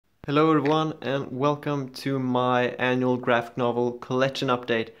Hello everyone and welcome to my annual graphic novel collection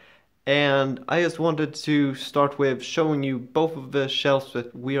update. And I just wanted to start with showing you both of the shelves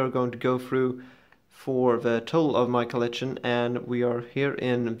that we are going to go through for the total of my collection. And we are here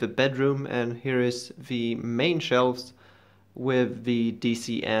in the bedroom, and here is the main shelves with the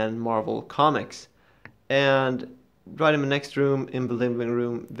DC and Marvel comics. And right in the next room, in the living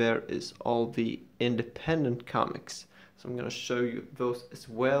room, there is all the independent comics. So I'm going to show you those as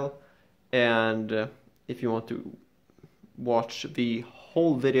well. And if you want to watch the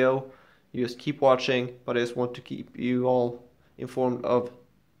whole video, you just keep watching, but I just want to keep you all informed of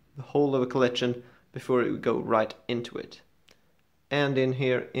the whole of the collection before we go right into it. And in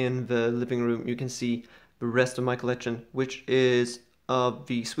here in the living room you can see the rest of my collection, which is of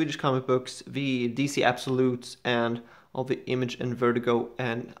the Swedish comic books, the DC Absolutes, and all the Image and Vertigo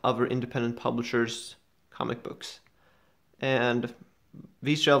and other independent publishers' comic books. And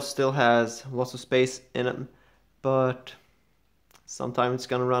these shelves still has lots of space in them, but sometime it's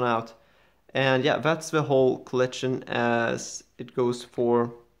gonna run out. And yeah, that's the whole collection as it goes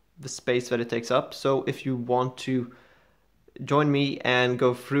for the space that it takes up. So if you want to join me and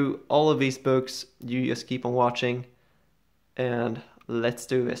go through all of these books, you just keep on watching, and let's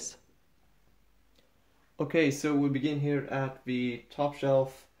do this. Okay, so we begin here at the top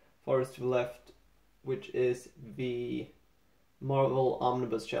shelf, farthest to the left, which is the Marvel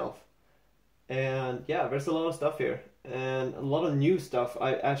Omnibus shelf. And yeah, there's a lot of stuff here and a lot of new stuff.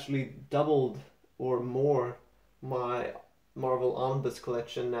 I actually doubled or more my Marvel Omnibus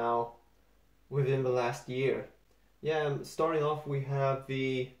collection now within the last year. Yeah, and starting off we have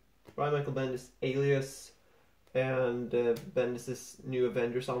the Brian Michael Bendis Alias and Bendis' new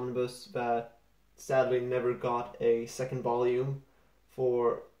Avengers Omnibus that sadly never got a second volume.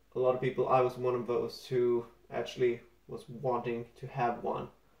 For a lot of people, I was one of those who actually was wanting to have one.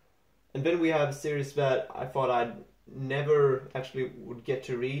 And then we have a series that I thought I'd never actually would get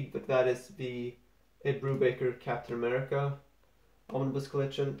to read, but that is the Ed Brubaker Captain America Omnibus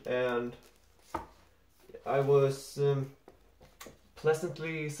collection, and I was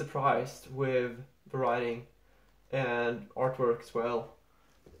pleasantly surprised with the writing and artwork as well.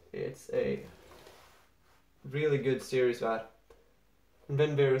 It's a really good series that. And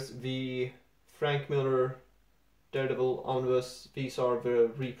then there's the Frank Miller Daredevil Omnibus. These are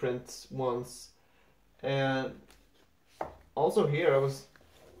the reprints ones. And also here I was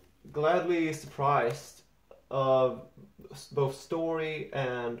gladly surprised of both story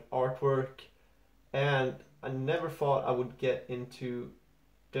and artwork, and I never thought I would get into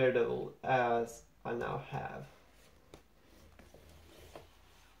Daredevil as I now have.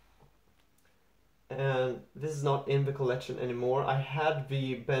 And this is not in the collection anymore. I had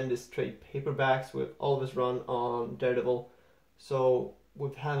the Bendis trade paperbacks with all of his run on Daredevil, so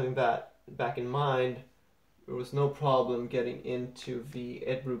with having that back in mind, there was no problem getting into the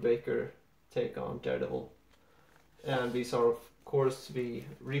Ed Brubaker take on Daredevil. And these are of course the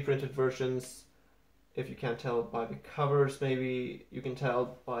reprinted versions. If you can't tell by the covers, maybe you can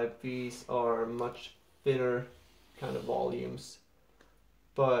tell by these are much thinner kind of volumes,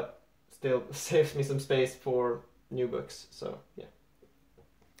 but still saves me some space for new books, so yeah.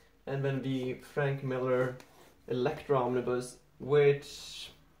 And then the Frank Miller Electra Omnibus,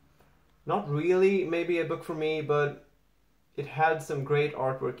 which not really maybe a book for me, but it had some great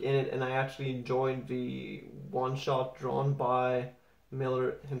artwork in it, and I actually enjoyed the one-shot drawn by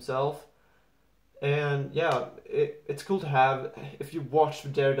Miller himself. And yeah, it's cool to have. If you watch the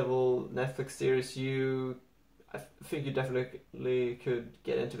Daredevil Netflix series, I think you definitely could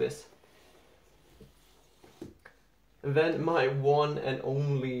get into this. And then my one and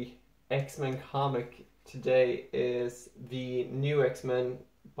only X-Men comic today is the New X-Men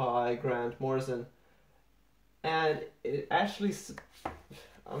by Grant Morrison. And it actually,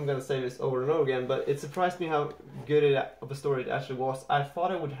 I'm gonna say this over and over again, but it surprised me how good of a story it actually was. I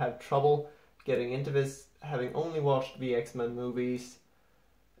thought I would have trouble getting into this, having only watched the X-Men movies.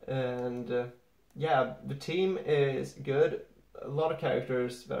 And yeah, the team is good. A lot of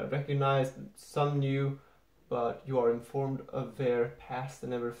characters that I recognized, some new, but you are informed of their past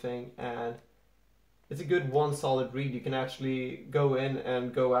and everything, and it's a good one solid read. You can actually go in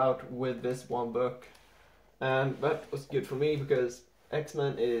and go out with this one book, and that was good for me because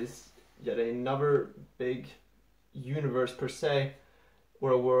X-Men is yet another big universe per se,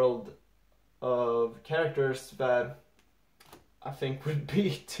 or a world of characters that I think would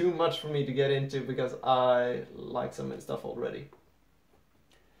be too much for me to get into because I like some stuff already.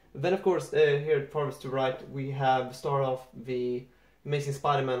 Then of course here at farthest to right we have start off the Amazing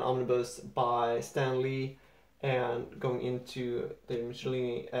Spider-Man Omnibus by Stan Lee, and going into the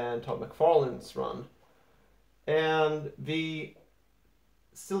Michelini and Todd McFarlane's run. And the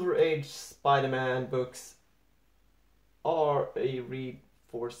Silver Age Spider-Man books are a read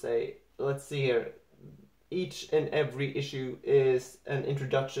for, say, let's see here, each and every issue is an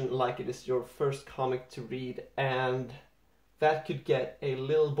introduction like it is your first comic to read, and that could get a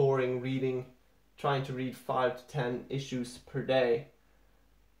little boring reading, trying to read 5 to 10 issues per day.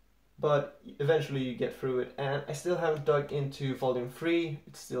 But eventually you get through it, and I still haven't dug into volume 3,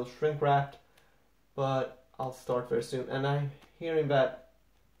 it's still shrink wrapped, but I'll start very soon. And I'm hearing that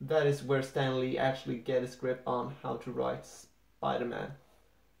that is where Stan Lee actually get his grip on how to write Spider-Man.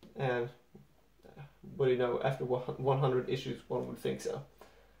 And what do you know, after 100 issues one would think so.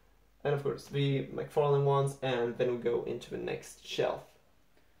 And of course the McFarlane ones, and then we go into the next shelf.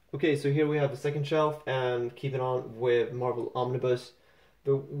 Okay, so here we have the second shelf, and keeping on with Marvel Omnibus.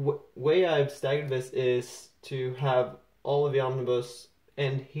 The way I've staggered this is to have all of the Omnibus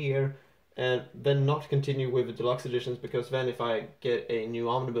end here and then not continue with the deluxe editions, because then if I get a new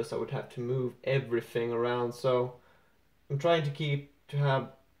Omnibus I would have to move everything around. So I'm trying to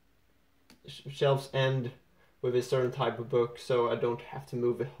have shelves end with a certain type of book, so I don't have to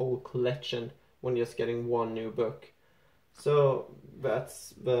move the whole collection when just getting one new book. So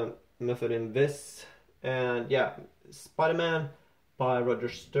that's the method in this. And yeah, Spider-Man by Roger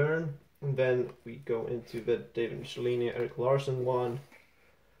Stern, and then we go into the David Michelini, Eric Larson one,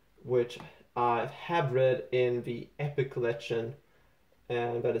 which I have read in the Epic collection,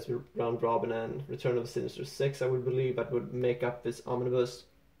 and that is Round Robin and Return of the Sinister Six, I would believe, that would make up this omnibus.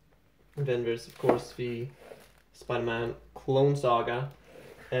 And then there's of course the Spider-Man Clone Saga,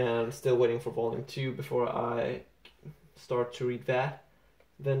 and still waiting for volume 2 before I start to read that.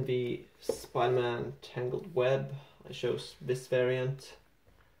 Then the Spider-Man Tangled Web, I chose this variant.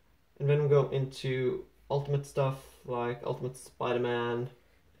 And then we go into Ultimate stuff like Ultimate Spider-Man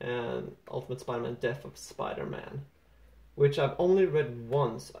and Ultimate Spider-Man Death of Spider-Man, which I've only read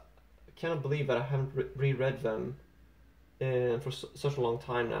once. I cannot believe that I haven't reread them for such a long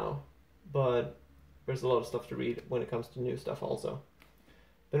time now, but there's a lot of stuff to read when it comes to new stuff also.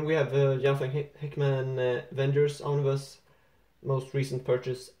 Then we have the Jonathan Hickman Avengers Omnibus, most recent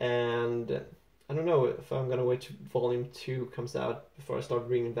purchase, and I don't know if I'm gonna wait till volume 2 comes out before I start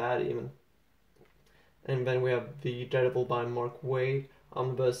reading that even. And then we have the Daredevil by Mark Waid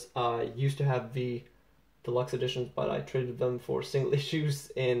Omnibus. I used to have the deluxe editions, but I traded them for single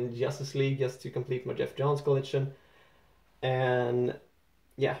issues in Justice League just to complete my Jeff Johns collection. And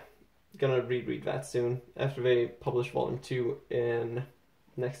yeah, gonna reread that soon after they publish volume 2 in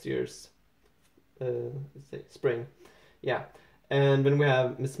next year's spring. Yeah. And then we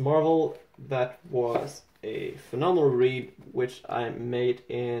have Miss Marvel. That was a phenomenal read, which I made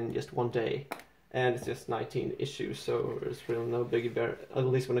in just one day, and it's just 19 issues, so there's really no biggie there, at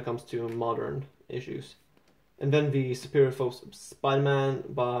least when it comes to modern issues. And then the Superior Foes of Spider-Man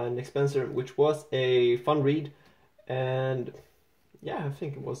by Nick Spencer, which was a fun read, and yeah, I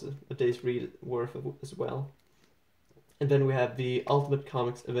think it was a day's read worth as well. And then we have the Ultimate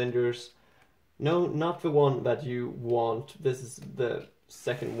Comics Avengers. No, not the one that you want. This is the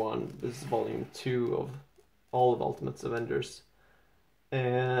second one. This is volume 2 of all of Ultimate's Avengers.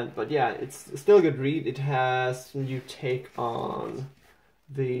 But yeah, it's still a good read. It has a new take on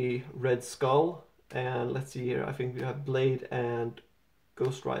the Red Skull. And let's see here, I think we have Blade and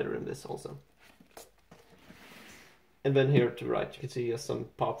Ghost Rider in this also. And then here to the right, you can see some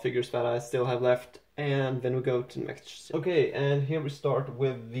pop figures that I still have left. And then we go to the next. Okay, and here we start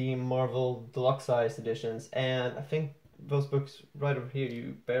with the Marvel Deluxe Size editions. And I think those books right over here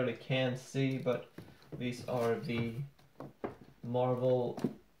you barely can see, but these are the Marvel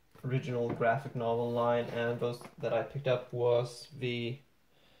original graphic novel line, and those that I picked up was the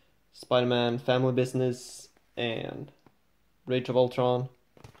Spider-Man Family Business and Rage of Ultron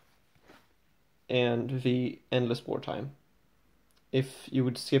and the Endless Wartime. If you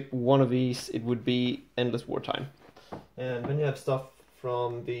would skip one of these, it would be Endless Wartime. And then you have stuff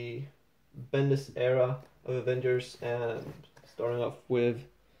from the Bendis era of Avengers, and starting off with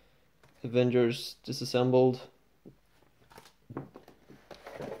Avengers Disassembled,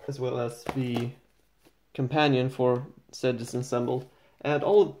 as well as the companion for said Disassembled, and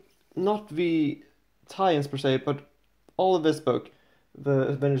all, not the tie-ins per se, but all of this book, the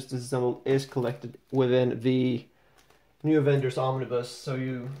Avengers Disassembled, is collected within the New Avengers Omnibus, so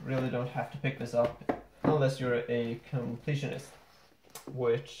you really don't have to pick this up unless you're a completionist,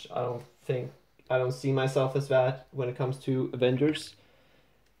 which I don't see myself as that when it comes to Avengers.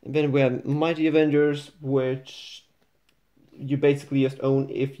 And then we have Mighty Avengers, which you basically just own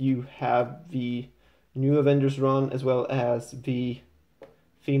if you have the New Avengers run as well as the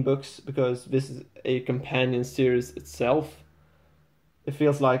theme books, because this is a companion series itself. It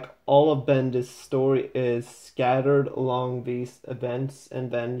feels like all of Bendis' story is scattered along these events,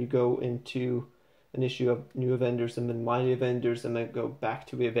 and then you go into an issue of New Avengers and then Mighty Avengers and then go back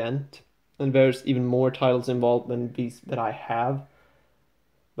to the event. And there's even more titles involved than these that I have.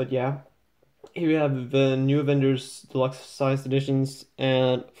 But yeah, here we have the New Avengers deluxe sized editions,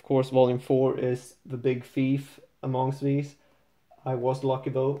 and of course Volume 4 is the big thief amongst these. I was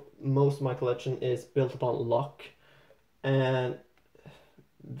lucky though, most of my collection is built upon luck, and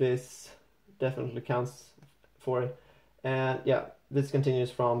this definitely counts for it. And yeah, this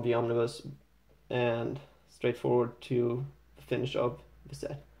continues from the Omnibus and straight forward to the finish of the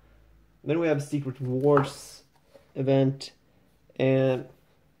set. Then we have a Secret Wars event, and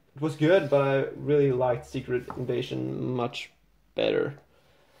it was good, but I really liked Secret Invasion much better.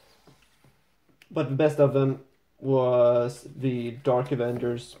 But the best of them was the Dark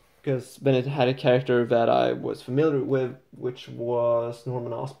Avengers, because then it had a character that I was familiar with, which was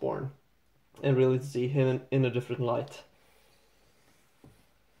Norman Osborn, and really to see him in a different light.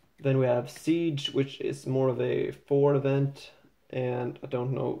 Then we have Siege, which is more of a forward event, and I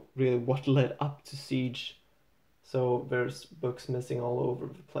don't know really what led up to Siege, so there's books missing all over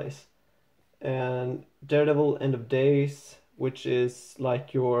the place. And Daredevil End of Days, which is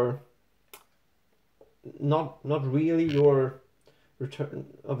like your not really your Return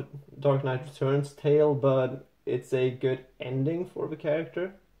of Dark Knight Returns tale, but it's a good ending for the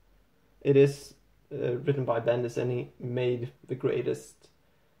character. It is written by Bendis, and he made the greatest,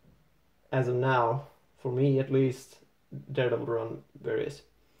 as of now, for me at least, Daredevil run there is.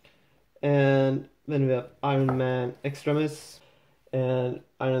 And then we have Iron Man Extremis and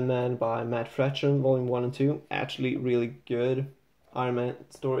Iron Man by Matt Fraction, Volume 1 and 2. Actually really good Iron Man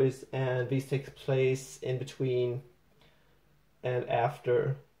stories, and these take place in between and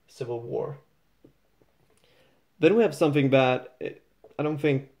after Civil War. Then we have something that I don't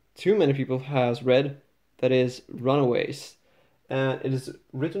think too many people has read, that is Runaways. And it is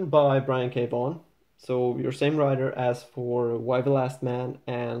written by Brian K. Vaughan, so your same writer as for Why the Last Man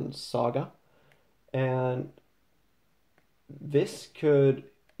and Saga. And this could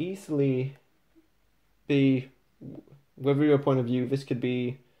easily be, whatever your point of view, this could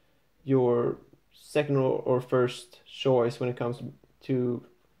be your second or first choice when it comes to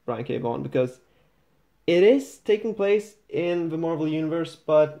Brian K. Vaughan, because it is taking place in the Marvel Universe,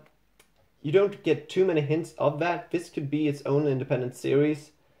 but you don't get too many hints of that. This could be its own independent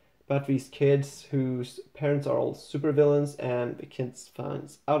series about these kids whose parents are all supervillains, and the kids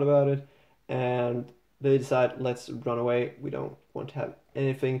finds out about it, and they decide, let's run away. We don't want to have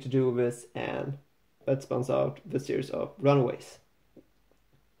anything to do with this, and that spawns out the series of Runaways.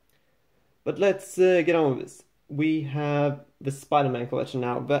 But let's get on with this. We have the Spider-Man collection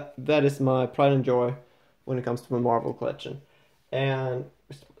now. That is my pride and joy when it comes to the Marvel collection. And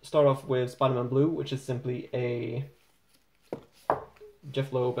we start off with Spider-Man Blue, which is simply a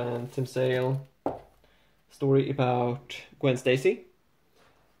Jeff Loeb and Tim Sale story about Gwen Stacy.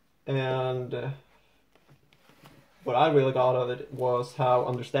 And what I really got out of it was how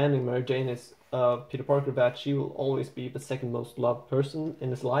understanding Mary Jane is of Peter Parker, that she will always be the second most loved person in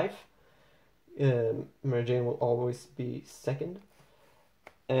his life. Mary Jane will always be second.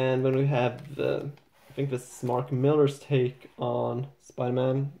 And when we have I think this is Mark Miller's take on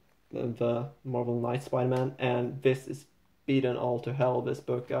Spider-Man, the Marvel Knight Spider-Man, and this is beaten all to hell, this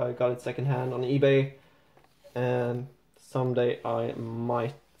book. I got it secondhand on eBay, and someday I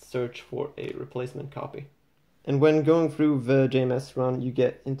might search for a replacement copy. And when going through the JMS run, you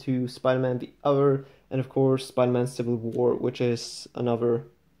get into Spider-Man the Other, and of course Spider-Man Civil War, which is another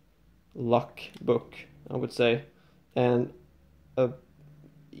luck book, I would say, and a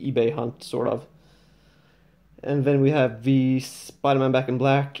eBay hunt, sort of. And then we have the Spider-Man Back in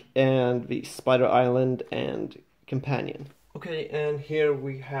Black and the Spider Island and Companion. Okay, and here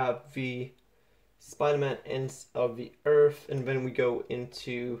we have the Spider-Man Ends of the Earth, and then we go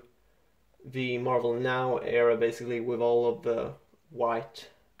into the Marvel Now era, basically, with all of the white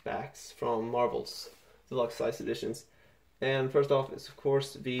backs from Marvel's deluxe size editions. And first off is, of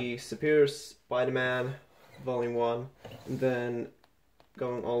course, the Superior Spider-Man Volume 1, and then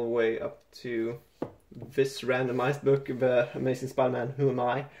going all the way up to this randomized book, The Amazing Spider-Man Who Am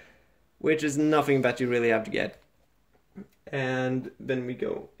I?, which is nothing that you really have to get. And then we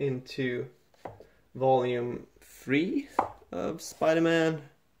go into Volume 3 of Spider-Man,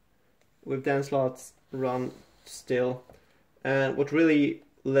 with Dan Slott's run still. And what really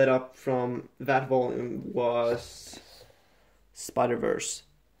led up from that volume was Spider-Verse.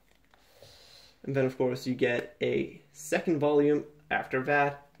 And then of course you get a second volume after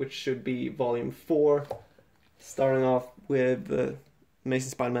that, which should be volume 4, starting off with the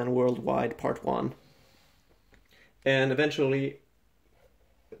Amazing Spider-Man Worldwide Part 1. And eventually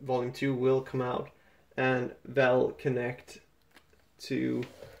volume 2 will come out, and they'll connect to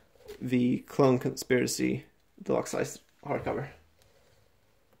the Clone Conspiracy deluxe size hardcover.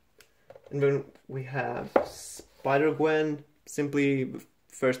 And then we have Spider-Gwen, simply the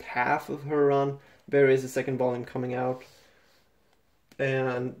first half of her run. There is a second volume coming out.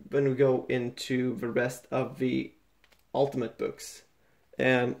 And then we go into the rest of the Ultimate books.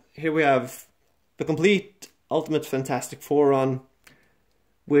 And here we have the complete Ultimate Fantastic Four run,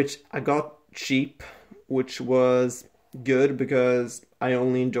 which I got cheap, which was good because I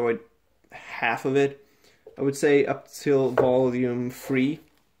only enjoyed half of it. I would say up till volume 3,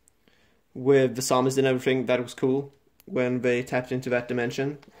 with the psalmist and everything. That was cool when they tapped into that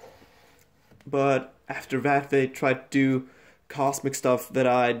dimension. But after that they tried to do cosmic stuff that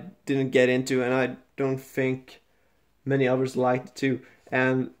I didn't get into, and I don't think many others liked too.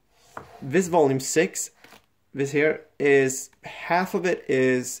 And this volume 6, this here, is half of it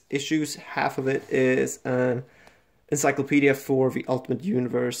is issues, half of it is an encyclopedia for the Ultimate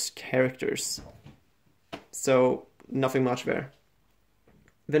Universe characters. So nothing much there.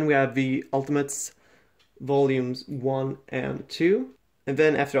 Then we have the Ultimates volumes 1 and 2. And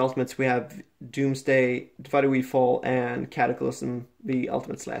then after Ultimates we have Doomsday, Divided We Fall, and Cataclysm, the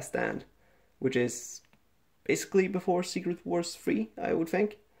Ultimates Last Stand, which is basically before Secret Wars 3, I would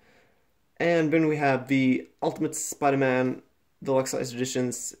think. And then we have the Ultimate Spider-Man Deluxe Size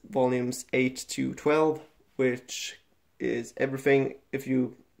Editions volumes 8 to 12, which is everything if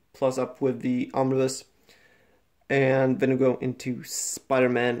you plus up with the Omnibus. And then we go into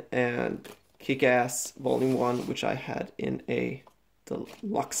Spider-Man and Kick-Ass volume 1, which I had in a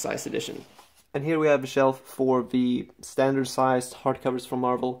deluxe size edition. And here we have a shelf for the standard sized hardcovers from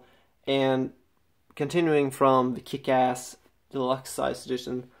Marvel. And continuing from the Kick-Ass deluxe size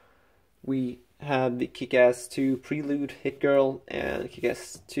edition, we have the Kick-Ass 2 Prelude, Hit Girl, and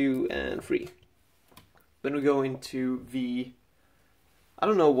Kick-Ass 2 and 3. Then we go into the, I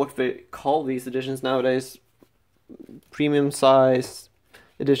don't know what they call these editions nowadays, premium size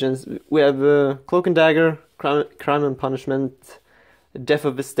editions. We have Cloak and Dagger, Crime and Punishment, Death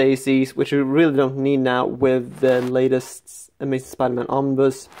of the Stacys, which we really don't need now with the latest Amazing Spider-Man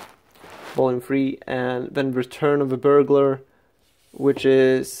Omnibus, Volume 3, and then Return of a Burglar, which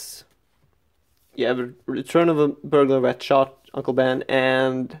is, yeah, the Return of a Burglar that shot Uncle Ben,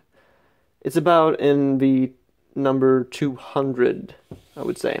 and it's about in the number 200, I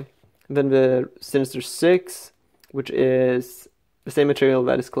would say. And then the Sinister Six, which is the same material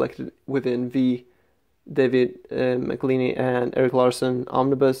that is collected within the David McLeany and Eric Larson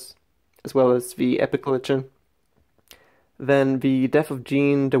Omnibus, as well as the Epic Collection. Then the Death of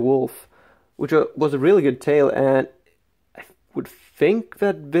Jean the Wolf, which was a really good tale, and I would think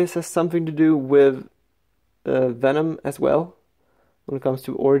that this has something to do with Venom as well, when it comes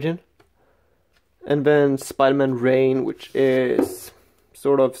to origin. And then Spider-Man Reign, which is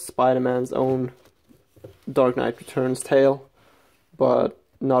sort of Spider-Man's own Dark Knight Returns tale, but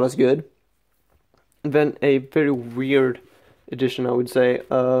not as good. And then a very weird edition, I would say,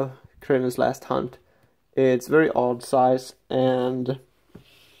 Kraven's Last Hunt. It's very odd size, and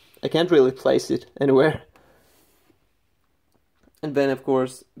I can't really place it anywhere. And then, of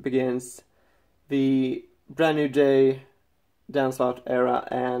course, begins the Brand New Day, Downslot era,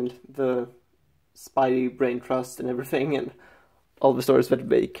 and the Spidey Brain Trust and everything, and all the stories that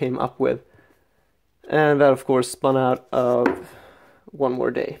they came up with. And that, of course, spun out of One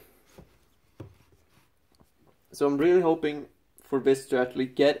More Day. So I'm really hoping for this to actually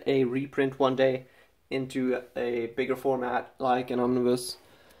get a reprint one day into a bigger format, like an omnibus.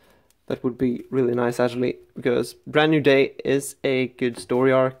 That would be really nice, actually, because Brand New Day is a good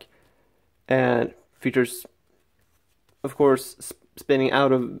story arc, and features, of course, spinning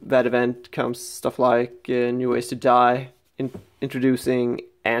out of that event comes stuff like New Ways to Die, introducing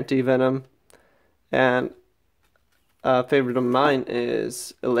Anti-Venom, and a favorite of mine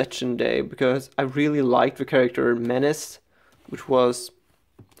is Election Day, because I really liked the character Menace, which was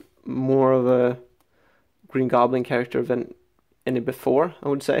more of a Green Goblin character than any before, I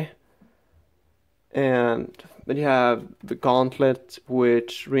would say. And then you have the Gauntlet,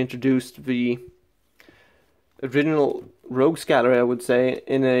 which reintroduced the original Rogues Gallery, I would say,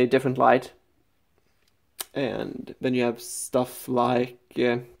 in a different light. And then you have stuff like,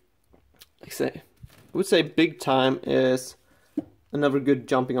 I would say Big Time is another good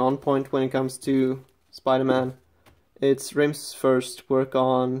jumping on point when it comes to Spider-Man. It's Raimi's first work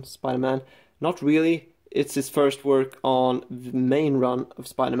on Spider-Man. Not really. It's his first work on the main run of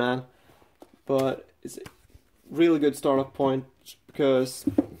Spider-Man, but it's a really good startup point because,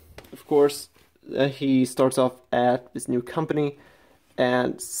 of course, he starts off at this new company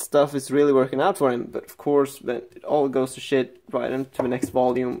and stuff is really working out for him, but of course then it all goes to shit right into the next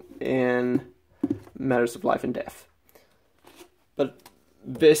volume in Matters of Life and Death. But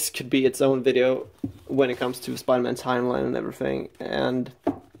this could be its own video when it comes to the Spider-Man timeline and everything, and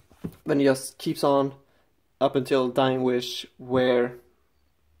then he just keeps on up until Dying Wish, where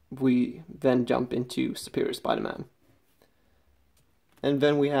we then jump into Superior Spider-Man. And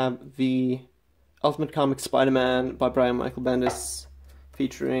then we have the Ultimate Comics Spider-Man by Brian Michael Bendis,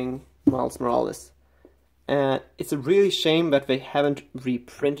 featuring Miles Morales. And it's a really shame that they haven't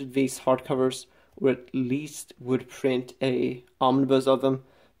reprinted these hardcovers, or at least would print a omnibus of them,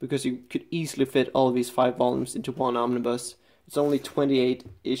 because you could easily fit all of these 5 volumes into one omnibus. It's only 28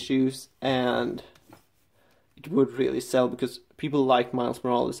 issues, and it would really sell because people like Miles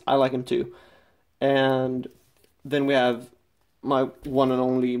Morales. I like him too. And then we have my one and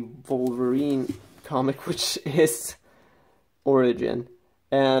only Wolverine comic, which is Origin.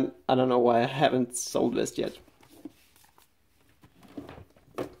 And I don't know why I haven't sold this yet.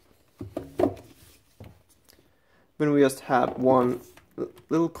 Then we just have one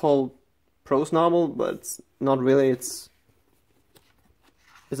little called prose novel, but it's not really. It's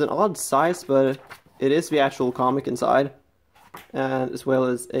an odd size, but it is the actual comic inside, and as well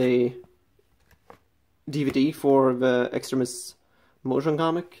as a DVD for the Extremis motion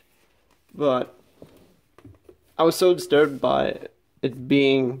comic. But I was so disturbed by it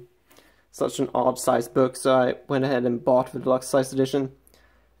being such an odd sized book, so I went ahead and bought the deluxe size edition.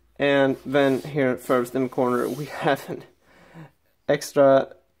 And then here first in the corner we have an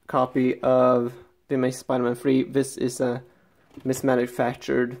extra copy of The Amazing Spider-Man 3. This is a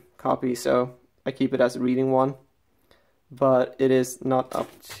mismanufactured copy, so I keep it as a reading one, but it is not up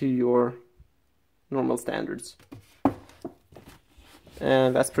to your normal standards.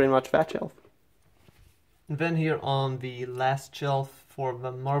 And that's pretty much that shelf. And then here on the last shelf for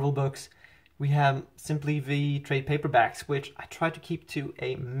the Marvel books, we have simply the trade paperbacks, which I try to keep to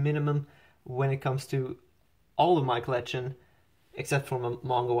a minimum when it comes to all of my collection, except for my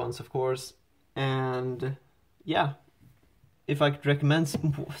manga ones, of course. And yeah, if I could recommend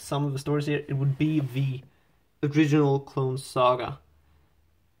some of the stories here, it would be the original Clone Saga.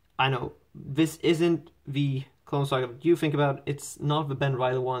 I know, this isn't the Clone Saga that you think about. It's not the Ben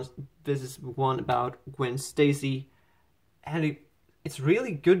Reilly ones. This is one about Gwen Stacy. And it's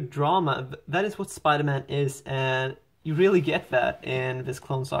really good drama. That is what Spider-Man is, and you really get that in this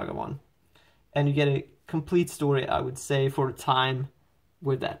Clone Saga one. And you get a complete story, I would say, for the time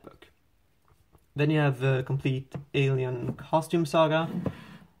with that book. Then you have the complete Alien Costume Saga,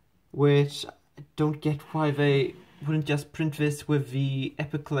 which I don't get why they wouldn't just print this with the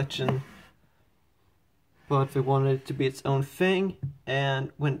Epic Collection, but they wanted it to be its own thing.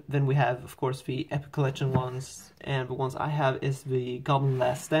 And then we have, of course, the Epic Collection ones, and the ones I have is the Goblin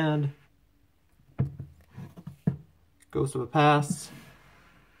Last Stand, Ghost of the Past,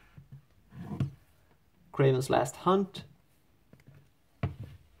 Kraven's Last Hunt,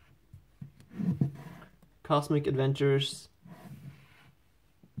 Cosmic Adventures,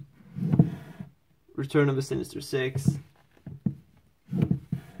 Return of the Sinister Six,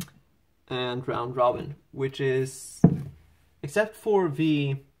 and Round Robin, which is, except for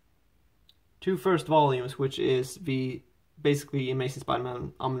the 2 first volumes, which is the basically Amazing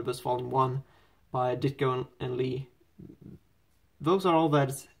Spider-Man Omnibus Volume 1 by Ditko and Lee, those are all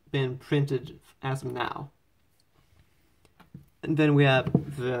that's been printed as of now. And then we have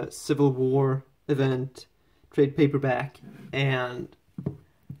the Civil War event trade paperback, and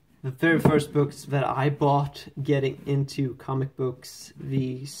the very first books that I bought getting into comic books,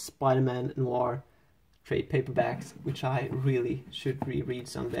 the Spider-Man Noir trade paperbacks, which I really should reread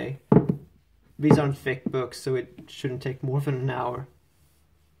someday. These aren't thick books, so it shouldn't take more than an hour.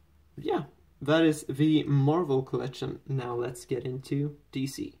 But yeah, that is the Marvel collection. Now let's get into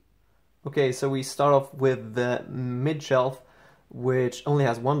DC. Okay, so we start off with the mid-shelf, which only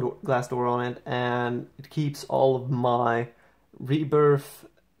has one glass door on it, and it keeps all of my Rebirth,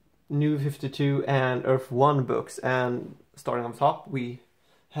 New 52, and Earth 1 books. And starting on the top, we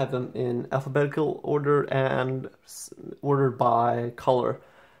have them in alphabetical order and ordered by color.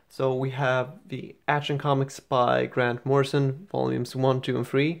 So we have the Action Comics by Grant Morrison, volumes 1, 2, and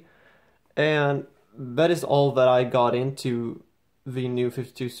 3. And that is all that I got into the New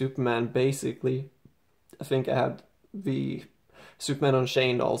 52 Superman, basically. I think I had the Superman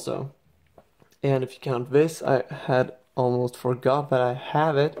Unchained also. And if you count this, I had almost forgot that I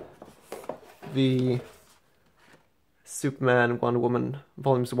have it. the Superman, Wonder Woman,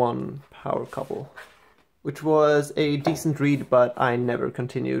 Volumes 1 power couple, which was a decent read, but I never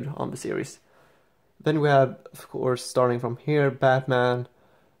continued on the series. Then we have, of course, starting from here, Batman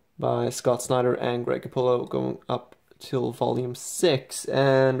by Scott Snyder and Greg Capullo going up till Volume 6,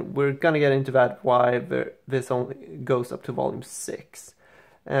 and we're gonna get into that, why this only goes up to Volume 6.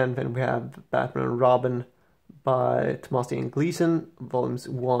 And then we have Batman and Robin by Tomasi and Gleason, Volumes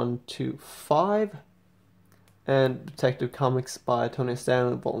 1 to 5. And Detective Comics by Tony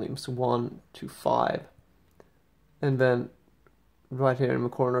Stanley, Volumes 1 to 5. And then, right here in the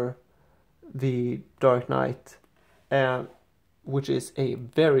corner, The Dark Knight, which is a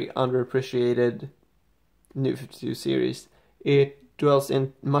very underappreciated New 52 series. It dwells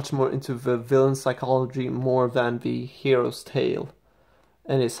in much more into the villain psychology more than the hero's tale,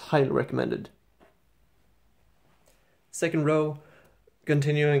 and is highly recommended. Second row,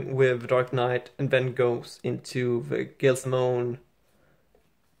 continuing with Dark Knight, and then goes into the Gail Simone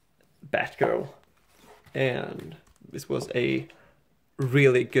Batgirl. And this was a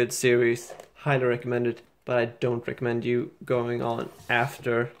really good series, highly recommended, but I don't recommend you going on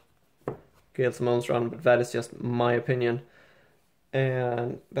after Gail Simone's run, but that is just my opinion.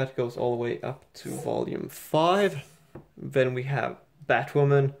 And that goes all the way up to Volume 5. Then we have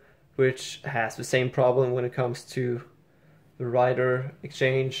Batwoman, which has the same problem when it comes to the writer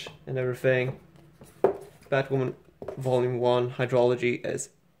exchange and everything. Batwoman Volume 1 Hydrology is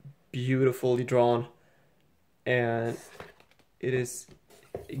beautifully drawn, and it is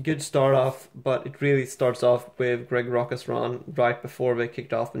a good start off, but it really starts off with Greg Rucka's run right before they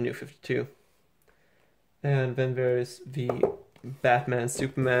kicked off the New 52. And then there is the Batman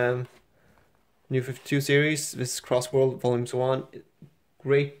Superman New 52 series. This is Crossworld Volumes 1.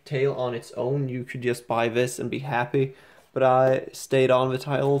 Great tale on its own. You could just buy this and be happy. But I stayed on the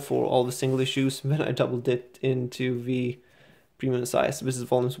title for all the single issues, and then I double dipped into the premium size. This is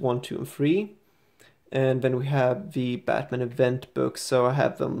Volumes 1, 2, and 3. And then we have the Batman event books, so I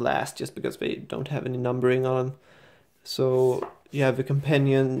have them last just because they don't have any numbering on them. So you have the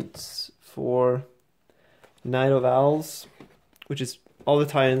companions for Night of Owls, which is all the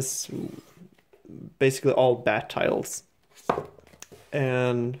tie-ins, basically all Bat titles.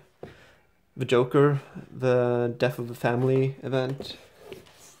 And the Joker, the Death of the Family event,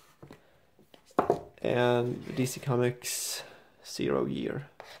 and the DC Comics 0 Year.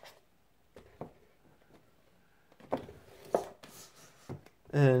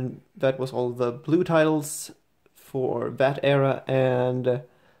 And that was all the blue titles for that era. And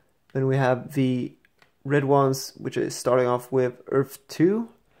then we have the red ones, which is starting off with Earth 2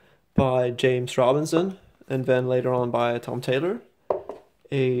 by James Robinson, and then later on by Tom Taylor.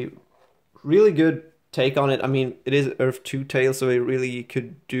 A really good take on it. I mean, it is Earth 2 tale, so they really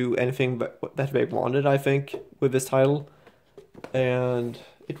could do anything but that they wanted, I think, with this title. And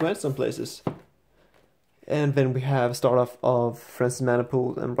it went some places. And then we have a start off of Francis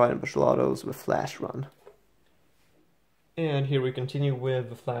Manipold and Brian Buccellado's The Flash run. And here we continue with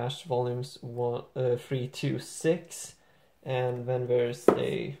The Flash volumes 3 to 6. And then there's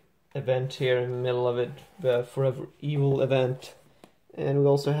a event here in the middle of it, the Forever Evil event. And we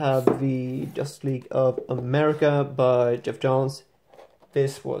also have the Justice League of America by Jeff Johns.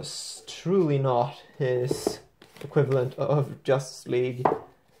 This was truly not his equivalent of Justice League.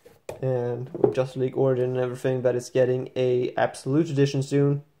 And with Justice League Origin and everything, that is getting a Absolute Edition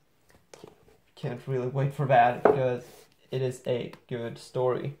soon. Can't really wait for that, because it is a good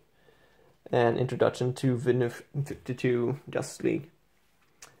story. An introduction to the New 52 Justice League.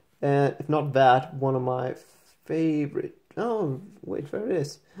 And if not that, one of my favorite... Oh, wait, there it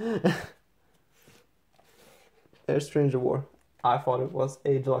is. There's Stranger War. I thought it was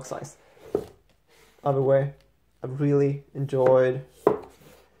a deluxe size. Other way, I really enjoyed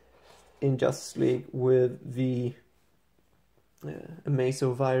Injustice League with the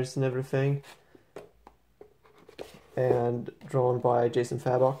Amazo virus and everything. And drawn by Jason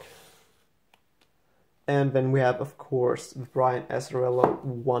Fabok. And then we have, of course, the Brian Azzarello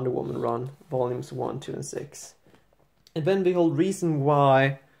Wonder Woman run, volumes 1, 2, and 6. And then the whole reason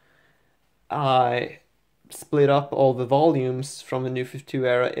why I split up all the volumes from the New 52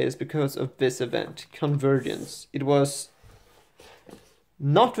 era is because of this event, Convergence. It was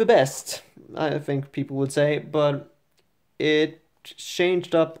not the best, I think people would say, but it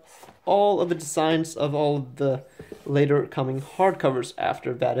changed up all of the designs of all of the later coming hardcovers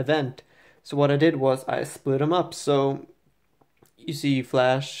after that event. So what I did was I split them up. So you see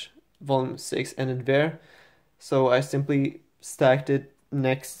Flash volume 6 ended there. So I simply stacked it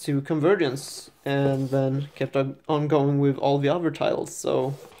next to Convergence and then kept on going with all the other titles.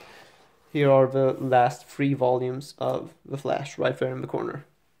 So here are the last 3 volumes of The Flash right there in the corner.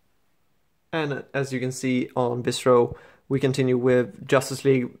 And as you can see on this row, we continue with Justice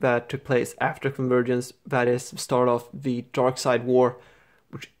League that took place after Convergence. That is the start of the Darkseid War,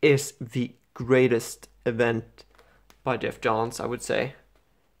 which is the greatest event by Jeff Johns, I would say.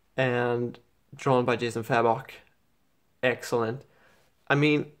 And drawn by Jason Fabok. Excellent. I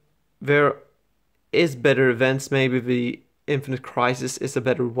mean, there is better events. Maybe the Infinite Crisis is a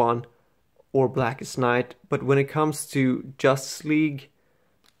better one, or Blackest Night. But when it comes to Justice League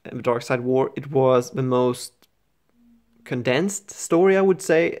and the Darkseid War, it was the most condensed story, I would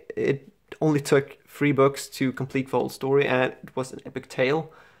say. It only took 3 books to complete the whole story, and it was an epic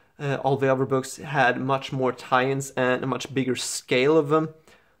tale. All the other books had much more tie-ins and a much bigger scale of them,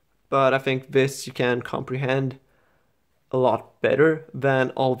 but I think this you can comprehend a lot better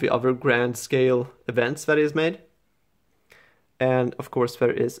than all the other grand scale events that is made. And of course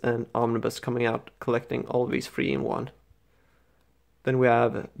there is an omnibus coming out collecting all of these 3 in one. Then we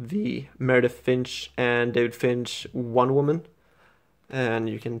have the Meredith Finch and David Finch One Woman, and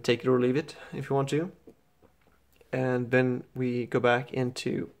you can take it or leave it if you want to. And then we go back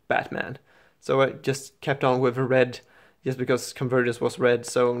into Batman. So I just kept on with the red just because Convergence was red,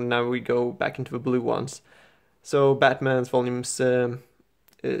 so now we go back into the blue ones. So Batman's volumes 7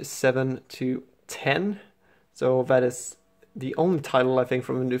 to 10. So that is the only title, I think,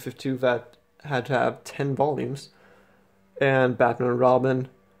 from the New 52 that had to have 10 volumes. And Batman and Robin,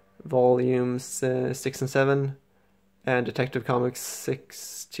 volumes 6 and 7. And Detective Comics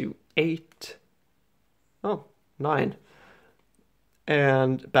 6 to 8. Oh, 9.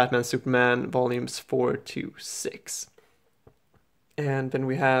 And Batman Superman, volumes 4 to 6. And then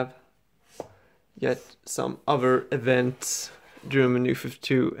we have yet some other events during the New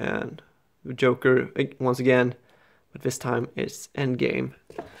 52 and the Joker once again, but this time it's Endgame.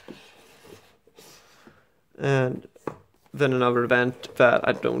 And then another event that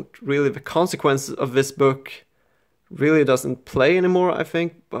I don't really, the consequences of this book really doesn't play anymore, I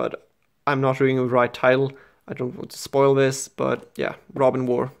think, but I'm not reading the right title. I don't want to spoil this, but yeah, Robin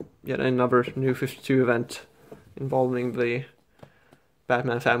War, yet another New 52 event involving the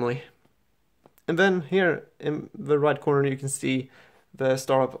Batman family. And then here in the right corner you can see the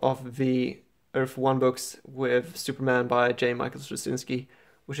startup of the Earth 1 books with Superman by J. Michael Straczynski,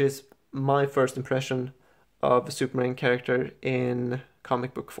 which is my first impression of the Superman character in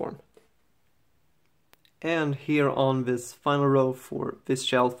comic book form. And here on this final row for this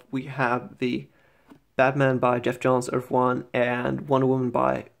shelf we have the Batman by Jeff Johns, Earth 1, and Wonder Woman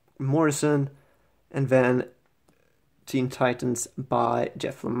by Morrison, and then Teen Titans by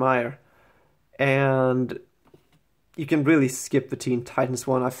Jeff Lemire. And you can really skip the Teen Titans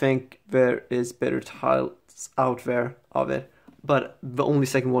one. I think there is better titles out there of it, but the only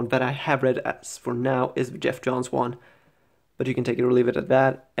second one that I have read as for now is the Jeff Johns one, but you can take it or leave it at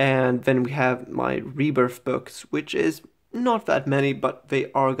that. And then we have my Rebirth books, which is not that many, but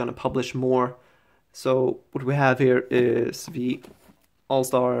they are gonna publish more. So what we have here is the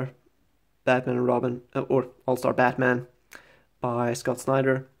All-Star Batman and Robin, or All-Star Batman by Scott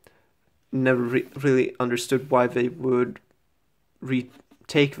Snyder. Never really understood why they would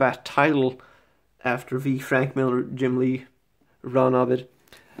retake that title after the Frank Miller, Jim Lee run of it.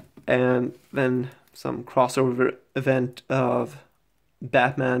 And then some crossover event of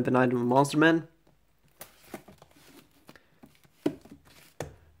Batman, the Night of the Monster Men.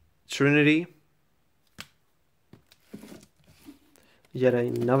 Trinity. Yet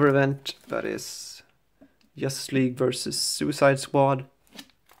another event that is Justice League versus Suicide Squad.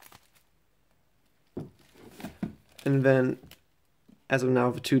 And then, as of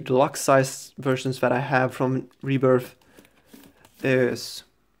now, the 2 deluxe size versions that I have from Rebirth is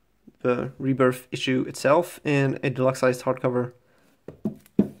the Rebirth issue itself in a deluxe sized hardcover,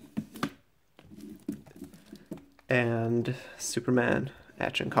 and Superman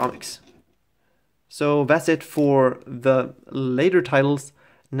Action Comics. So that's it for the later titles.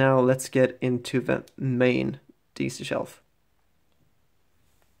 Now let's get into the main DC shelf.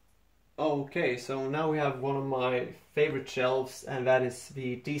 Okay, so now we have one of my favorite shelves, and that is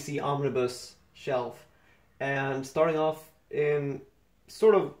the DC Omnibus shelf. And starting off in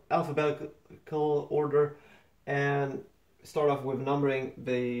sort of alphabetical order, and start off with numbering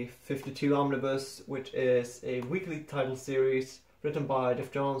the 52 Omnibus, which is a weekly title series written by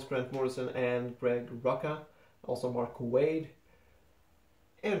Jeff Johns, Grant Morrison, and Greg Rucka, also Mark Waid,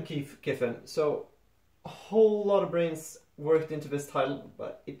 and Keith Giffen. So a whole lot of brains worked into this title,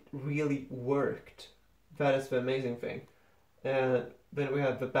 but it really worked. That is the amazing thing. And then we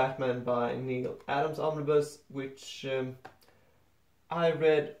have the Batman by Neil Adams Omnibus, which I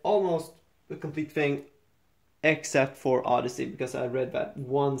read almost the complete thing, except for Odyssey, because I read that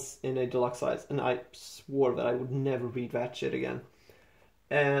once in a deluxe size, and I swore that I would never read that shit again.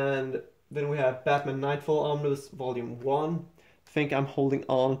 And then we have Batman Nightfall Omnibus Volume 1. I think I'm holding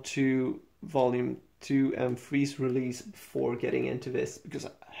on to Volume 2 and 3's release before getting into this, because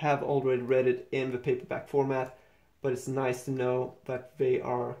I have already read it in the paperback format, but it's nice to know that they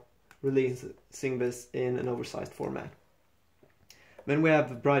are releasing this in an oversized format. Then we have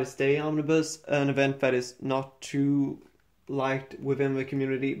the Brightest Day Omnibus, an event that is not too liked within the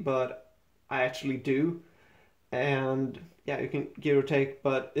community, but I actually do. And yeah, you can give or take,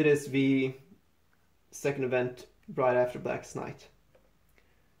 but it is the second event right after Black's Night.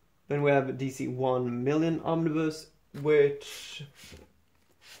 Then we have DC 1 Million Omnibus, which,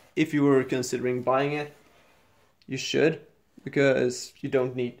 if you were considering buying it, you should, because you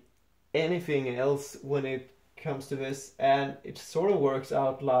don't need anything else when it comes to this, and it sort of works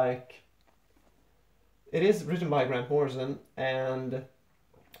out like, it is written by Grant Morrison, and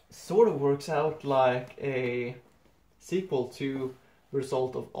sort of works out like a sequel to the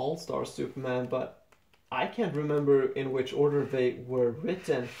result of All-Star Superman, but I can't remember in which order they were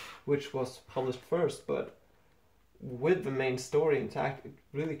written, which was published first, but with the main story intact, it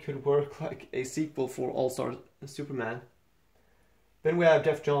really could work like a sequel for All-Star Superman. Then we have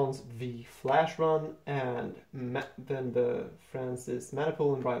Jeff Johns' The Flash Run, and then the Francis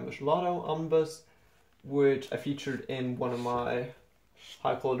Manapul and Ryan Bushelato Omnibus, which I featured in one of my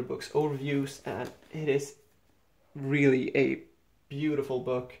High Quality Books overviews, and it is really a beautiful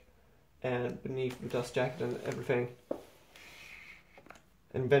book, and beneath the dust jacket and everything.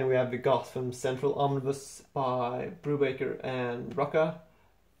 And then we have the Gotham Central Omnibus by Brubaker and Rucka.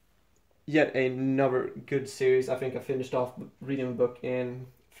 Yet another good series. I think I finished off reading the book in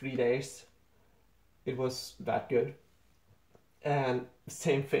 3 days. It was that good. And the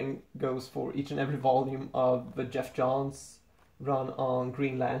same thing goes for each and every volume of the Jeff Johns run on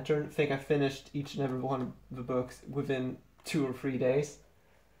Green Lantern. I think I finished each and every one of the books within 2 or 3 days.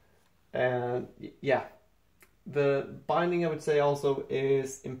 And yeah, the binding, I would say, also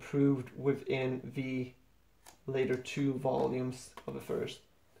is improved within the later 2 volumes of the first.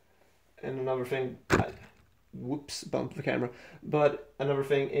 And another thing, whoops, bumped the camera. But another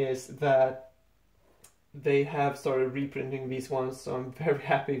thing is that they have started reprinting these ones, so I'm very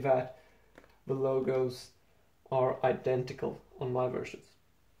happy that the logos are identical on my versions.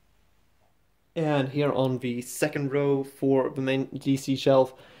 And here on the second row for the main DC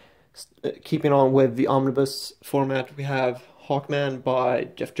shelf, keeping on with the omnibus format, we have Hawkman by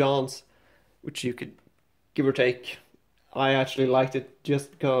Jeff Johns, which you could give or take. I actually liked it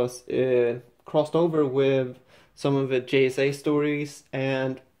just because it crossed over with some of the JSA stories,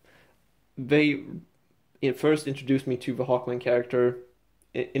 and they first introduced me to the Hawkman character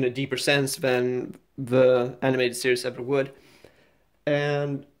in a deeper sense than the animated series ever would.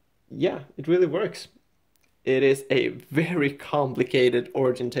 And yeah, it really works. It is a very complicated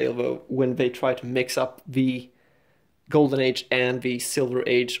origin tale, though, when they try to mix up the Golden Age and the Silver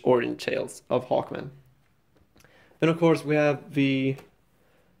Age origin tales of Hawkman. Then, of course, we have the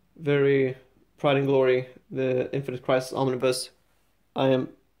very Pride and Glory, the Infinite Crisis Omnibus. I am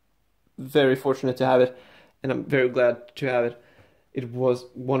very fortunate to have it, and I'm very glad to have it. It was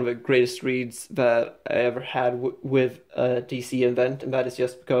one of the greatest reads that I ever had with a DC event, and that is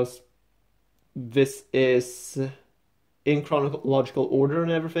just because this is in chronological order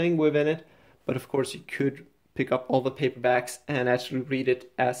and everything within it, but of course you could pick up all the paperbacks and actually read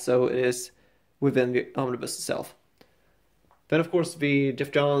it as so it is within the omnibus itself. Then of course the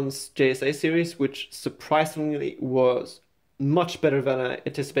Jeff Johns JSA series, which surprisingly was much better than I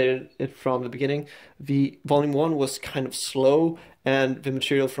anticipated it from the beginning. The volume 1 was kind of slow, and the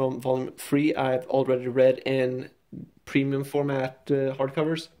material from volume 3 I've already read in premium format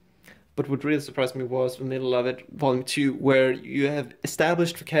hardcovers. But what really surprised me was the middle of it, volume 2, where you have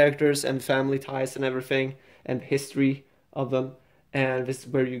established the characters and family ties and everything, and the history of them, and this is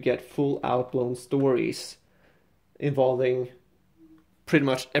where you get full out-blown stories involving pretty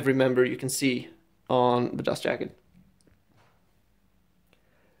much every member you can see on the dust jacket.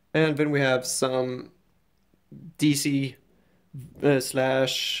 And then we have some DC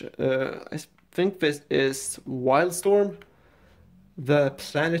slash, I think this is Wildstorm, the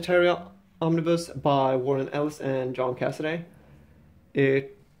Planetary Omnibus by Warren Ellis and John Cassaday.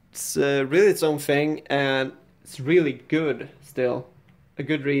 It's really its own thing, and it's really good still. A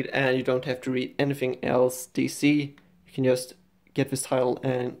good read, and you don't have to read anything else DC. You can just get this title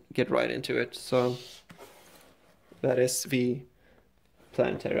and get right into it. So that is the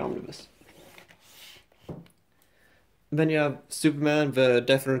Planetary Omnibus. Then you have Superman, the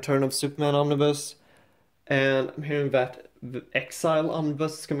Death and Return of Superman Omnibus, and I'm hearing that the Exile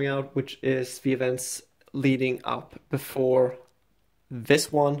Omnibus is coming out, which is the events leading up before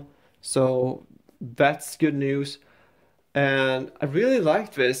this one. So that's good news. And I really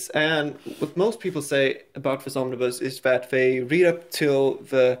liked this. And what most people say about this omnibus is that they read up till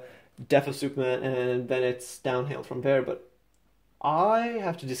the death of Superman and then it's downhill from there. But I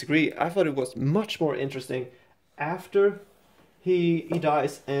have to disagree. I thought it was much more interesting after he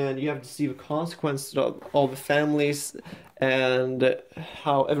dies, and you have to see the consequences of all the families and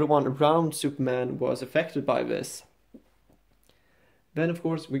how everyone around Superman was affected by this. Then, of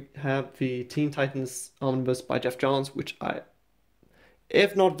course, we have the Teen Titans Omnibus by Jeff Johns, which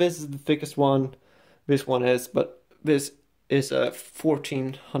if not this is the thickest one, this one is, but this is a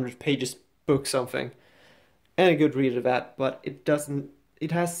 1400 pages book something, and a good read of that, but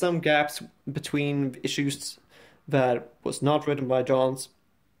it has some gaps between issues that was not written by Johns.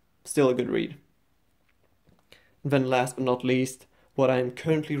 Still a good read. And then last but not least, what I am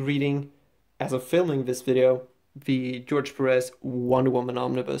currently reading as of filming this video, the George Perez Wonder Woman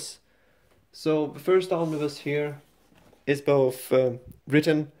Omnibus. So the first omnibus here is both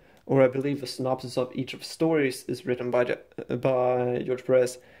written, or I believe the synopsis of each of the stories is written by George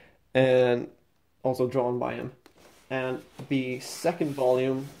Perez and also drawn by him. And the second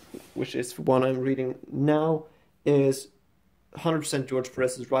volume, which is the one I'm reading now, is 100% George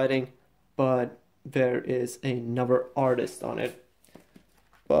Perez's writing, but there is another artist on it.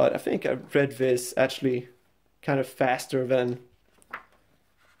 But I think I read this actually kind of faster than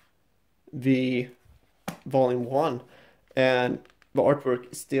the volume 1, and the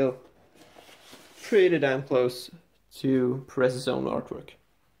artwork is still pretty damn close to Perez's own artwork.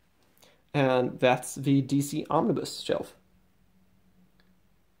 And that's the DC Omnibus shelf.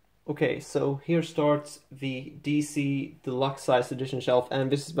 Okay, so here starts the DC Deluxe Size Edition shelf,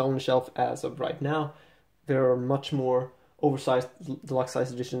 and this is the only shelf as of right now. There are much more oversized Deluxe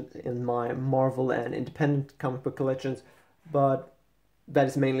Size Edition in my Marvel and independent comic book collections, but that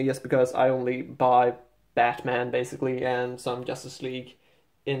is mainly just because I only buy Batman, basically, and some Justice League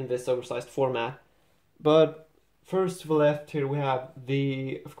in this oversized format. But first to the left here we have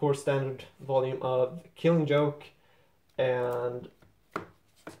the, of course, standard volume of Killing Joke and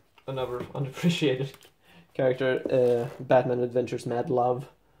another unappreciated character, Batman Adventures Mad Love.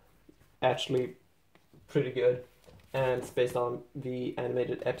 Actually pretty good, and it's based on the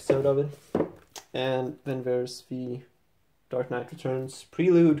animated episode of it. And then there's the Dark Knight Returns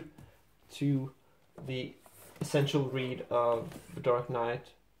prelude to the essential read of The Dark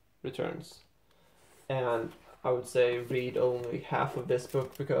Knight Returns. And I would say read only half of this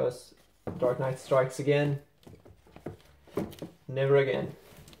book, because Dark Knight strikes again. Never again.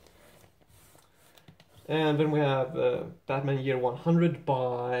 And then we have Batman Year 100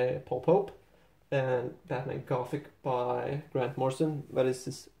 by Paul Pope and Batman Gothic by Grant Morrison. That is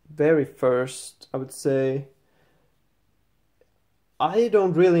his very first, I would say. I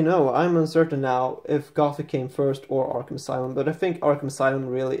don't really know. I'm uncertain now if Gothic came first or Arkham Asylum, but I think Arkham Asylum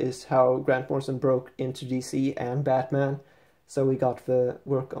really is how Grant Morrison broke into DC and Batman, so we got the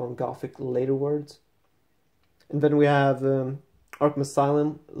work on Gothic laterwards. And then we have Arkham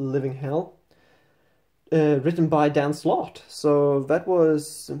Asylum Living Hell, written by Dan Slott. So that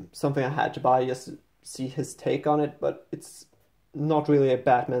was something I had to buy just to see his take on it, but it's not really a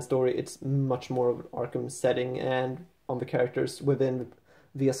Batman story. It's much more of an Arkham setting and on the characters within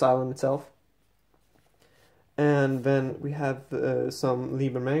the asylum itself. And then we have some Lee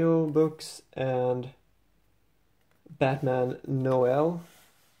Bermejo books and Batman Noel,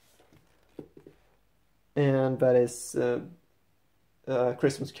 and that is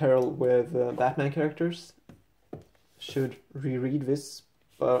Christmas Carol with Batman characters. Should reread this,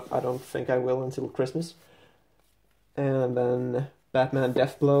 but I don't think I will until Christmas. And then Batman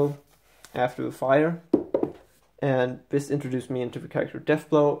Deathblow After the Fire. And this introduced me into the character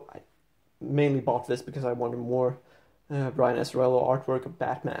Deathblow. I mainly bought this because I wanted more Brian Azzarello artwork of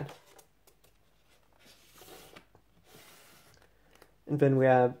Batman. And then we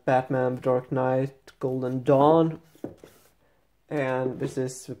have Batman The Dark Knight Golden Dawn. And this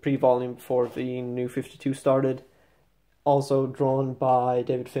is the pre-volume before the New 52 started. Also drawn by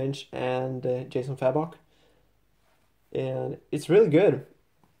David Finch and Jason Fabok. And it's really good,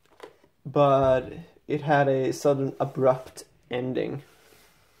 but it had a sudden abrupt ending.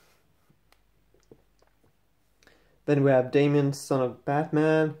 Then we have Damien, Son of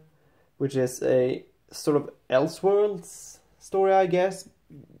Batman, which is a sort of Elseworlds story, I guess,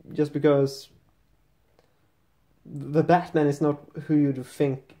 just because the Batman is not who you'd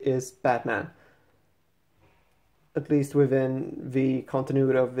think is Batman. at least within the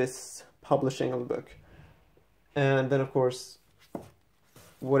continuity of this publishing of the book. And then, of course,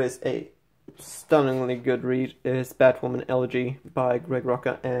 what is a stunningly good read is Batwoman Elegy by Greg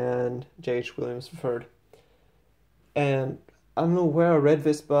Rucka and J.H. Williams III. And I don't know where I read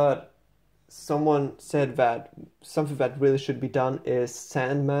this, but someone said that something that really should be done is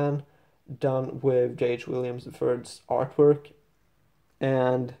Sandman, done with J.H. Williams III's artwork.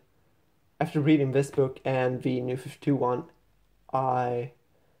 And after reading this book and the New 52 one, I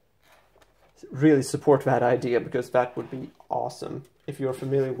really support that idea, because that would be awesome if you're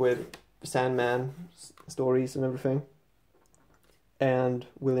familiar with Sandman stories and everything, and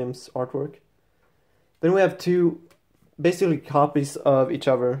Williams' artwork. Then we have two basically copies of each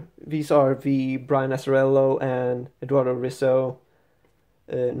other. These are the Brian Azzarello and Eduardo Risso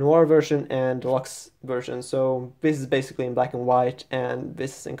Noir version and deluxe version. So this is basically in black and white, and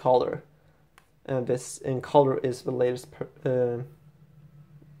this is in color. And this in color is the latest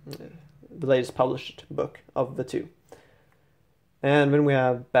published book of the two. And then we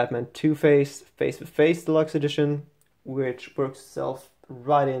have Batman Two-Face, Face with Face Deluxe Edition, which works itself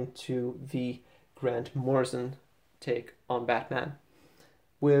right into the Grant Morrison take on Batman.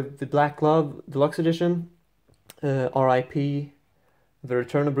 With the Black Glove Deluxe Edition, R.I.P., The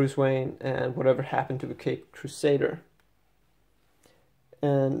Return of Bruce Wayne, and Whatever Happened to the Caped Crusader.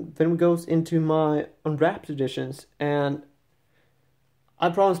 And then it goes into my unwrapped editions, and I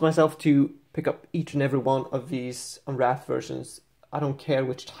promised myself to pick up each and every one of these unwrapped versions. I don't care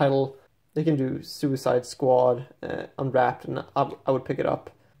which title. They can do Suicide Squad, unwrapped, and I would pick it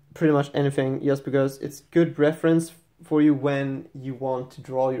up. Pretty much anything, just because it's good reference for you when you want to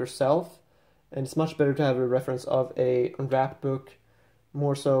draw yourself. And it's much better to have a reference of a unwrapped book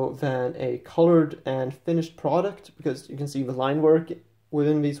more so than a colored and finished product, because you can see the line work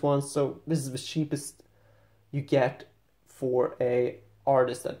within these ones. So this is the cheapest you get for a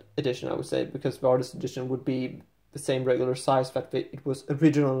artist edition, I would say, because the artist edition would be the same regular size that it was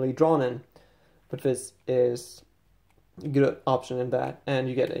originally drawn in. But this is a good option in that, and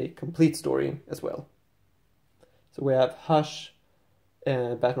you get a complete story as well. So we have Hush,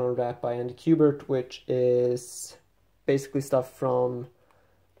 Batman Unwrapped by Andy Kubert, which is basically stuff from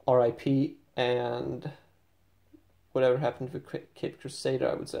R.I.P. and Whatever Happened to the Caped Crusader,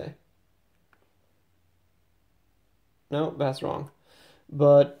 I would say. No, that's wrong.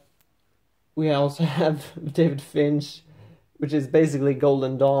 But we also have David Finch, which is basically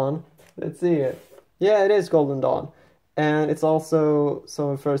Golden Dawn. Let's see it. Yeah, it is Golden Dawn. And it's also some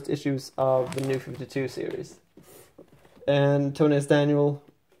of the first issues of the New 52 series. And Tony S. Daniel,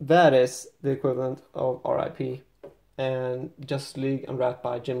 that is the equivalent of R.I.P. And Justice League Unwrapped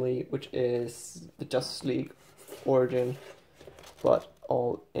by Jim Lee, which is the Justice League origin, but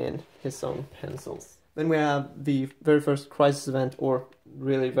all in his own pencils. Then we have the very first Crisis event, or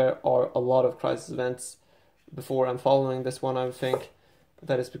really there are a lot of Crisis events before I'm following this one, I would think.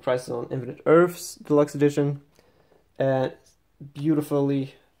 That is the Crisis on Infinite Earths Deluxe Edition, and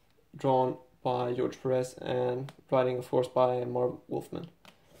beautifully drawn by George Perez and writing, of course, by Marv Wolfman.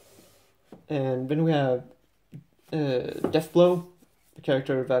 And then we have Deathblow, the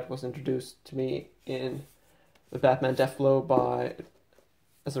character that was introduced to me in the Batman Deathblow by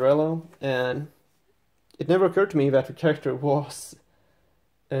Azzarello, and it never occurred to me that the character was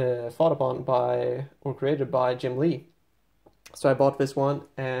thought upon by or created by Jim Lee. So I bought this one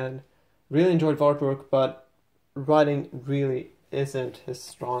and really enjoyed the artwork, but writing really isn't his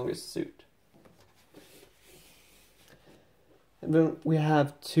strongest suit. And then we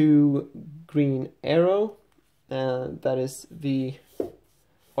have two Green Arrow, and that is the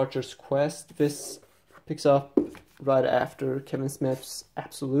Archer's Quest. This picks up right after Kevin Smith's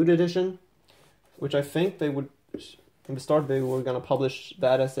Absolute Edition, which I think they would, in the start they were going to publish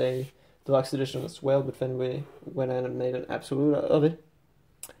that as a deluxe edition as well, but then we went in and made an Absolute of it.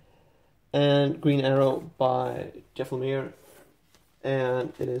 And Green Arrow by Jeff Lemire,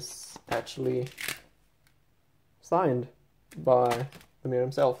 and it is actually signed by Lemire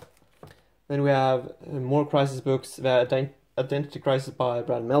himself. Then we have more Crisis books, the Identity Crisis by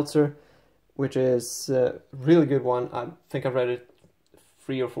Brad Meltzer, which is a really good one. I think I've read it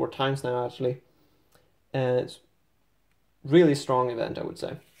 3 or 4 times now, actually. And it's really strong event, I would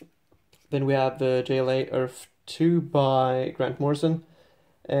say. Then we have the JLA Earth 2 by Grant Morrison.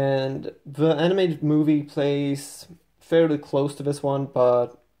 And the animated movie plays fairly close to this one,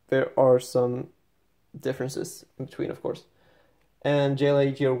 but there are some differences in between, of course. And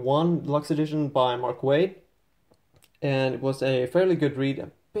JLA Year 1 Deluxe Edition by Mark Waid. And it was a fairly good read,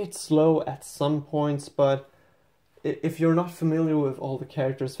 a bit slow at some points, but if you're not familiar with all the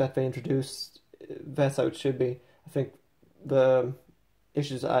characters that they introduced, that's how it should be. I think the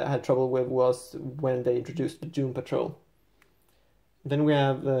issues I had trouble with was when they introduced the Doom Patrol. Then we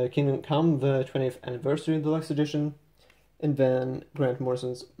have Kingdom Come, the 20th Anniversary Deluxe Edition, and then Grant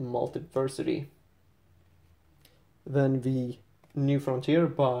Morrison's Multiversity. Then the New Frontier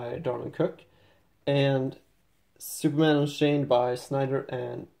by Darwin Cook, and Superman Unchained by Snyder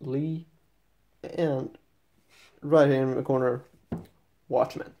and Lee, and right here in the corner,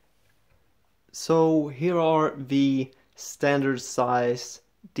 Watchmen. So here are the standard size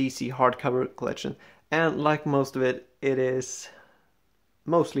DC hardcover collection, and like most of it, it is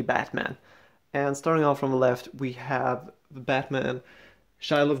mostly Batman. And starting off from the left, we have the Batman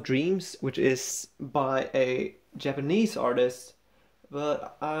Child of Dreams, which is by a Japanese artist,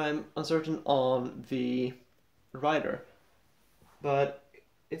 but I'm uncertain on the writer. But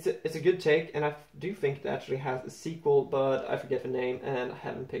it's a good take, and I do think it actually has a sequel, but I forget the name and I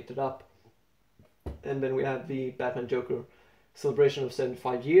haven't picked it up. And then we have the Batman Joker Celebration of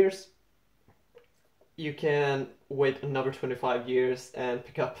 75 Years. You can wait another 25 years and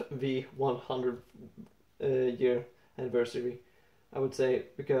pick up the 100 year anniversary, I would say,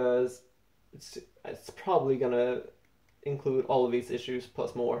 because it's probably gonna include all of these issues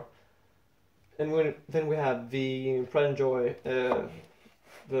plus more. And then we have the Pride and Joy, the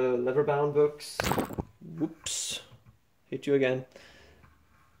leather-bound books. Whoops, hit you again.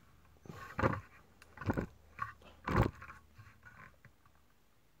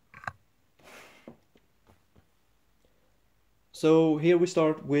 So here we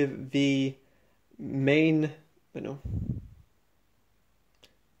start with the main,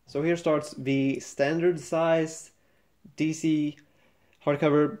 So here starts the standard size DC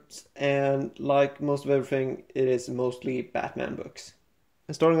hardcover, and like most of everything, it is mostly Batman books.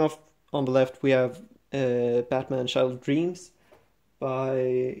 And starting off on the left, we have Batman Child of Dreams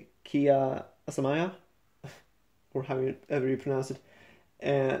by Kia Asamaya, or however you pronounce it.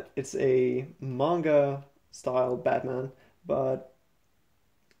 And it's a manga style Batman, but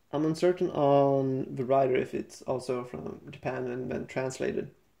I'm uncertain on the writer if it's also from Japan and then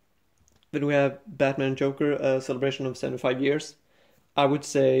translated. Then we have Batman Joker, a celebration of 75 years. I would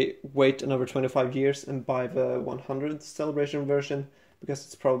say wait another 25 years and buy the 100th celebration version, because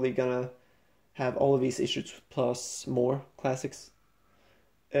it's probably gonna have all of these issues plus more classics.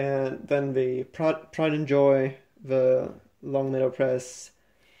 And then the Pride and Joy, the Longmeadow Press,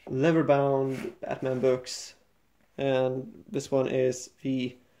 leather-bound Batman books. And this one is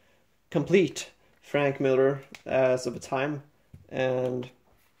the complete Frank Miller as of the time. And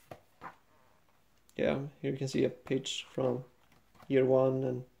yeah, here you can see a page from year one,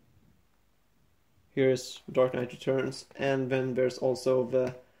 and here's Dark Knight Returns. And then there's also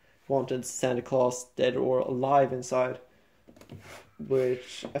the Wanted Santa Claus Dead or Alive inside,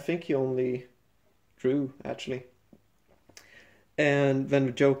 which I think he only drew, actually. And then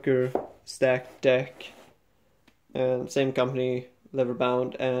the Joker stacked deck, and same company,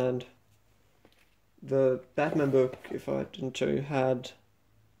 leather-bound. And the Batman book, if I didn't show you, had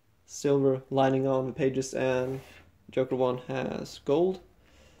silver lining on the pages, and Joker one has gold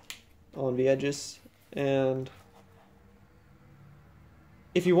on the edges. And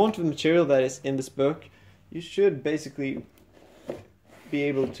if you want the material that is in this book, you should basically be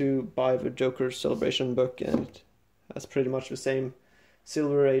able to buy the Joker Celebration book, and it has pretty much the same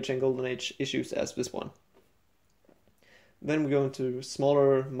Silver Age and Golden Age issues as this one. Then we go into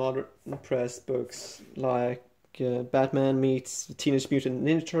smaller modern press books like Batman meets Teenage Mutant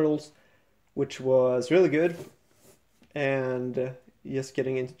Ninja Turtles, which was really good, and just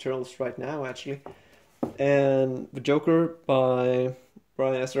getting into Turtles right now, actually. And The Joker by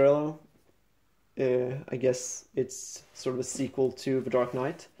Brian Azzarello. I guess it's sort of a sequel to The Dark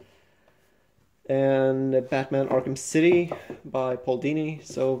Knight. And Batman Arkham City by Paul Dini.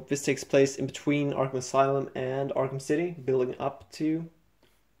 So this takes place in between Arkham Asylum and Arkham City, building up to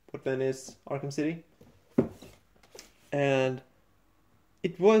what then is Arkham City. And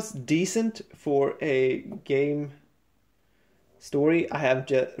it was decent for a game story. I have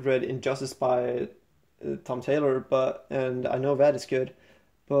read Injustice by Tom Taylor, and I know that is good.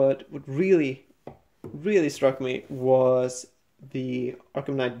 But what really struck me was the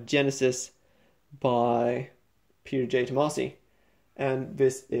Arkham Knight Genesis by Peter J. Tomasi. And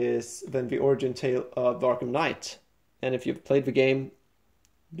this is then the origin tale of the Arkham Knight. And if you've played the game,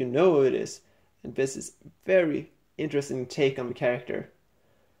 you know who it is. And this is very interesting take on the character,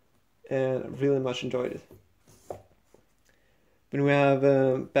 and I really much enjoyed it. Then we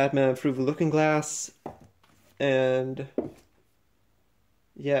have Batman Through the Looking Glass, and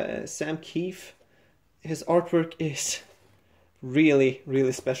yeah, Sam Keefe. His artwork is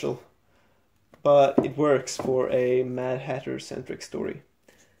really special. but it works for a Mad Hatter-centric story.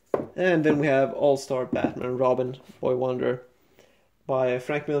 And then we have All-Star Batman and Robin, Boy Wonder, by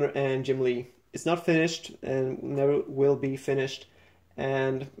Frank Miller and Jim Lee. It's not finished and never will be finished,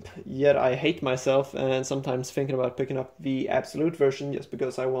 and yet I hate myself and sometimes thinking about picking up the absolute version just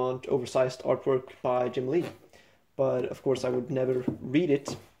because I want oversized artwork by Jim Lee. But of course I would never read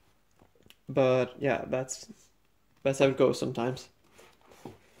it. But yeah, that's how it goes sometimes.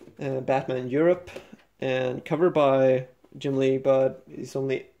 Batman Europe, and cover by Jim Lee, but he's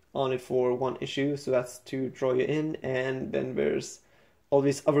only on it for one issue, so that's to draw you in. And then there's all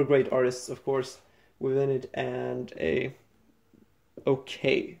these other great artists, of course, within it, and a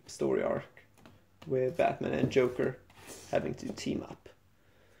okay story arc with Batman and Joker having to team up.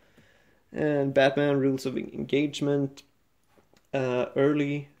 And Batman Rules of Engagement,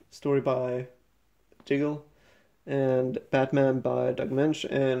 early story by Vertigo, and Batman by Doug Mensch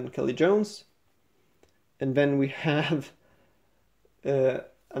and Kelly Jones. And then we have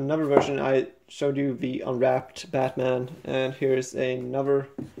another version. I showed you the unwrapped Batman, and here's another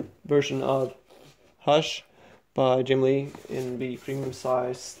version of Hush by Jim Lee in the premium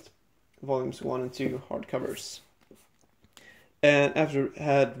sized volumes 1 and 2 hardcovers. And after I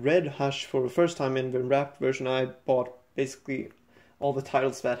had read Hush for the first time in the unwrapped version, I bought basically all the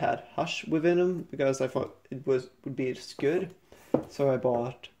titles that had Hush within them because I thought it would be as good. So I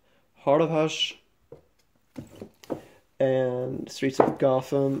bought Heart of Hush and Streets of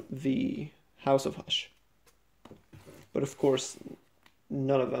Gotham, The House of Hush. But of course,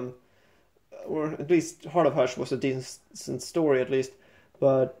 none of them, or at least Heart of Hush was a decent story at least,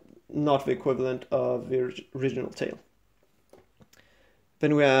 but not the equivalent of the original tale.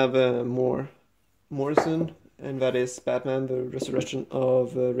 Then we have more Morrison, and that is Batman, the Resurrection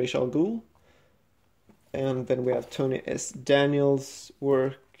of Ra's al Ghul. And then we have Tony S. Daniels'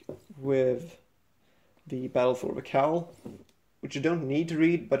 work with the Battle for the Cowl, which you don't need to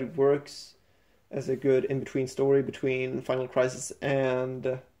read, but it works as a good in-between story between Final Crisis and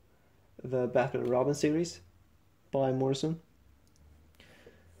the Batman and Robin series by Morrison.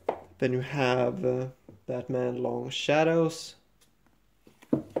 Then you have Batman Long Shadows,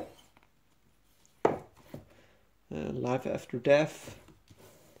 Life After Death,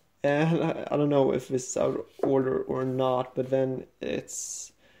 and I don't know if this is out of order or not, but then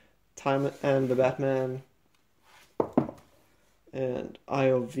it's Time and the Batman and Eye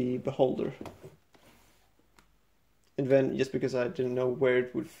of the Beholder. And then, just because I didn't know where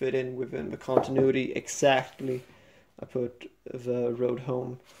it would fit in within the continuity exactly, I put the Road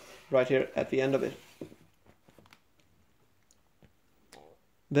Home right here at the end of it.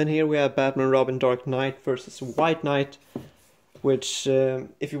 Then here we have Batman Robin Dark Knight versus White Knight, which,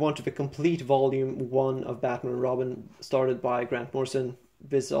 if you want the complete volume 1 of Batman and Robin started by Grant Morrison,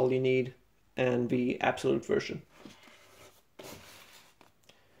 this is all you need, and the absolute version.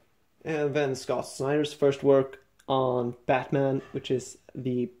 And then Scott Snyder's first work on Batman, which is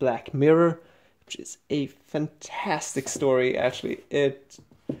The Black Mirror, which is a fantastic story, actually. It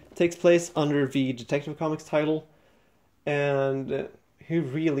takes place under the Detective Comics title, and he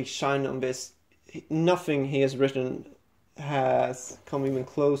really shined on this. Nothing he has written has come even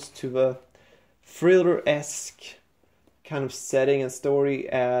close to the thriller-esque kind of setting and story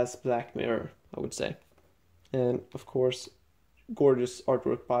as Black Mirror, I would say. And of course, gorgeous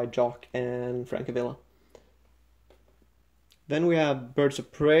artwork by Jock and Frank Avila. Then we have Birds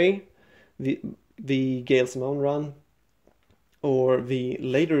of Prey, the Gail Simone run, or the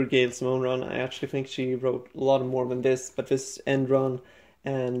later Gail Simone run. I actually think she wrote a lot more than this, but this end run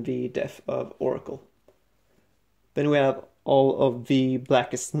and the Death of Oracle. Then we have all of the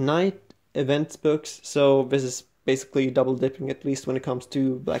Blackest Night events books, so this is basically double dipping, at least when it comes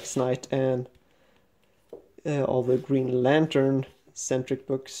to Blackest Night and all the Green Lantern centric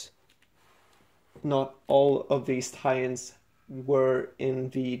books. Not all of these tie-ins were in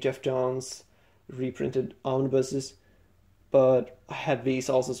the Jeff Johns reprinted omnibuses, but I had these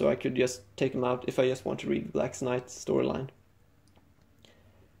also, so I could just take them out if I just want to read the Blackest Night storyline.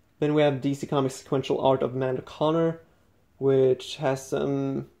 Then we have DC Comics sequential art of Amanda Connor, which has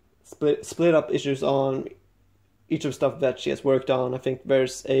some split up issues on each of the stuff that she has worked on. I think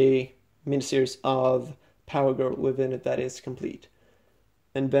there's a miniseries of Power Girl within it that is complete.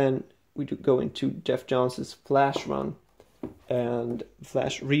 And then we do go into Jeff Johns' Flash run, and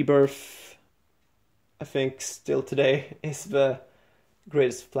Flash Rebirth, I think still today is the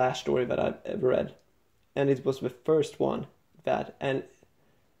greatest Flash story that I've ever read. And it was the first one that, and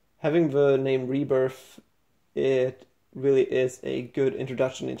having the name Rebirth, it really is a good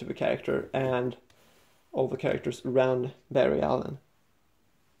introduction into the character and all the characters around Barry Allen.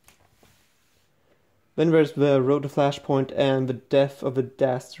 Then there's the Road to Flashpoint and the Death of a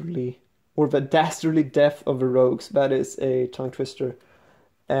Dastardly, or the Dastardly Death of the Rogues. That is a tongue twister.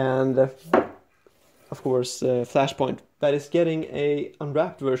 And of course, Flashpoint. That is getting a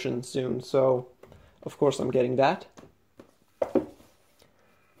unwrapped version soon, so of course I'm getting that.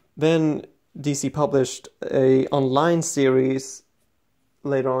 Then DC published a online series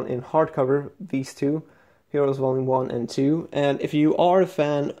later on in hardcover, these two, Heroes Volume 1 and 2. And if you are a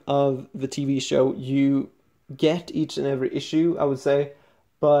fan of the TV show, you get each and every issue, I would say.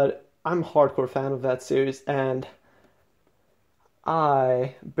 But I'm a hardcore fan of that series, and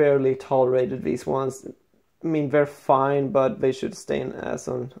I barely tolerated these ones. I mean, they're fine, but they should stay in as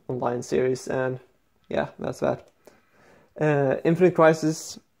an online series, and yeah, that's that. Infinite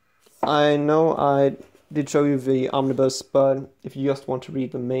Crisis, I know I did show you the Omnibus, but if you just want to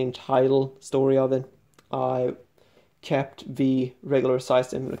read the main title story of it, I kept the regular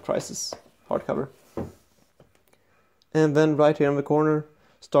sized Infinite Crisis hardcover. And then right here in the corner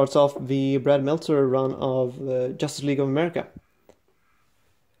starts off the Brad Meltzer run of Justice League of America.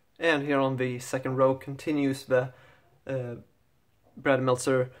 And here on the second row continues the Brad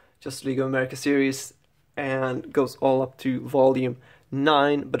Meltzer Justice League of America series and goes all up to volume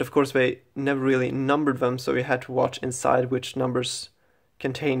 9, but of course they never really numbered them, so you had to watch inside which numbers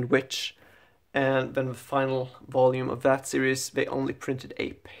contained which. And then the final volume of that series, they only printed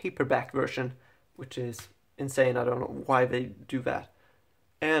a paperback version, which is insane. I don't know why they do that.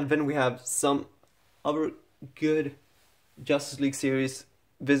 And then we have some other good Justice League series.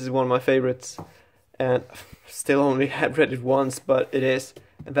 This is one of my favorites, and still only have read it once, but it is.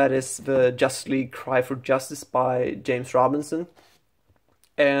 And that is the Justice League Cry for Justice by James Robinson.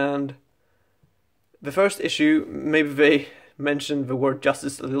 And the first issue, maybe they mentioned the word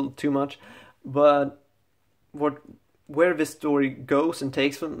justice a little too much, but where this story goes and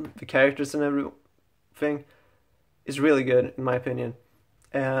takes from the characters and everything is really good, in my opinion.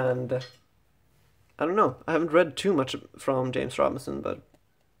 And I don't know, I haven't read too much from James Robinson, but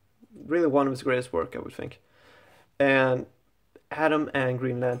really one of his greatest work, I would think. And Atom and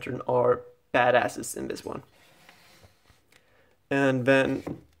Green Lantern are badasses in this one. And then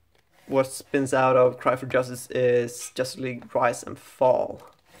what spins out of Cry for Justice is Justice League Rise and Fall,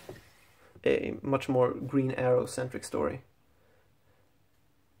 a much more Green Arrow-centric story.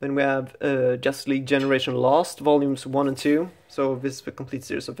 Then we have Justice League Generation Lost, volumes 1 and 2, so this is the complete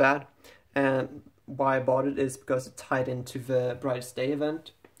series of that. And why I bought it is because it tied into the Brightest Day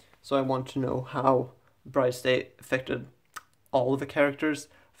event, so I want to know how Brightest Day affected all of the characters.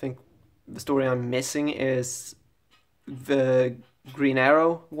 I think the story I'm missing is the Green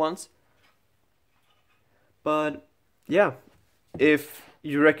Arrow ones. But yeah, if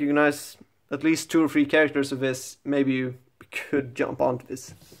you recognize at least 2 or 3 characters of this, maybe you could jump onto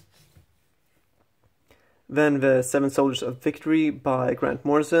this. Then the 7 Soldiers of Victory by Grant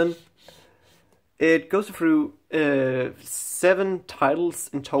Morrison. It goes through 7 titles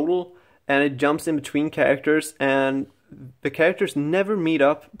in total, and it jumps in between characters, and the characters never meet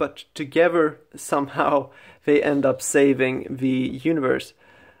up, but together somehow they end up saving the universe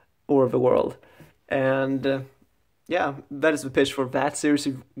or the world. And yeah, that is the pitch for that series.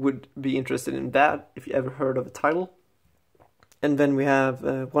 You would be interested in that if you ever heard of the title. And then we have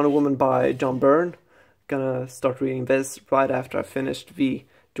Wonder Woman by John Byrne. Gonna start reading this right after I finished the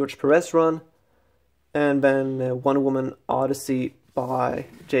George Perez run. And then Wonder Woman Odyssey by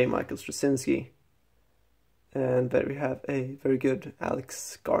J. Michael Straczynski. And there we have a very good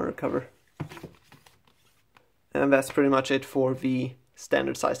Alex Garner cover. And that's pretty much it for the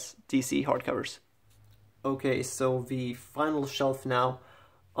standard size DC hardcovers. Okay, so the final shelf now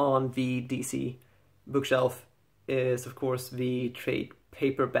on the DC bookshelf is of course the trade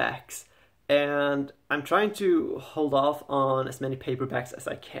paperbacks. And I'm trying to hold off on as many paperbacks as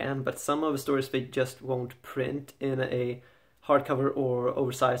I can, but some of the stories they just won't print in a hardcover or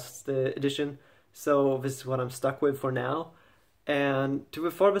oversized edition. So this is what I'm stuck with for now. And to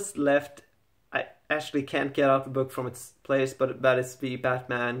the farthest left, I actually can't get out the book from its place, but that is the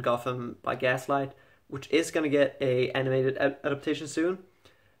Batman Gotham by Gaslight, which is going to get a animated adaptation soon.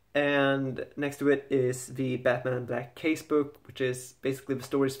 And next to it is the Batman Black Case book, which is basically the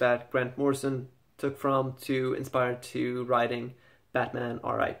stories that Grant Morrison took from to inspire to writing Batman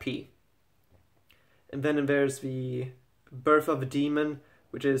R.I.P. And then there's the Birth of a Demon,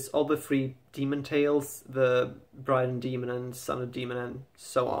 which is all the 3 demon tales, the Bride and Demon and Son of Demon and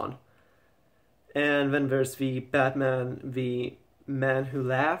so on. And then there's the Batman, the Man Who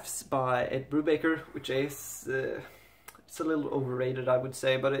Laughs by Ed Brubaker, which is it's a little overrated, I would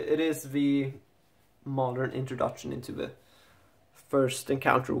say, but it is the modern introduction into the first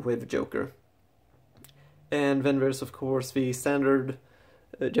encounter with Joker. And then there's of course the standard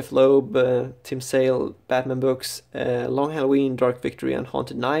Jeff Loeb, Tim Sale, Batman books, Long Halloween, Dark Victory, and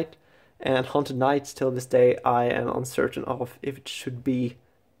Haunted Night. And Haunted Night, till this day, I am uncertain of if it should be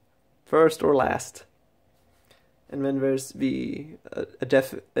first or last. And then there's the A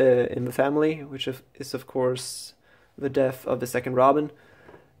Death in the Family, which is of course the death of the second Robin,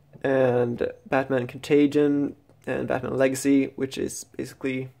 and Batman Contagion, and Batman Legacy, which is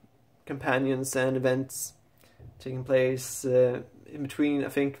basically companions and events taking place in between, I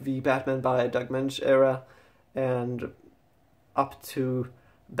think, the Batman by Doug Moench era and up to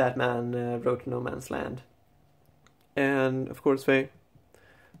Batman Road to No Man's Land. And of course they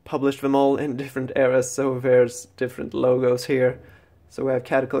published them all in different eras, so there's different logos here. So we have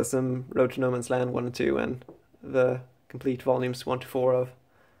Cataclysm, Road to No Man's Land 1 and 2, and the complete volumes 1 to 4 of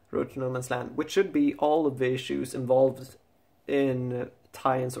Road to No Man's Land, which should be all of the issues involved in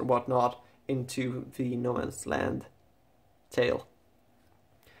tie-ins or whatnot into the No Man's Land tale.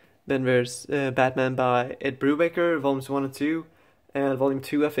 Then there's Batman by Ed Brubaker, volumes 1 and 2, and volume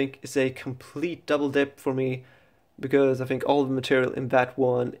 2 I think is a complete double dip for me, because I think all the material in that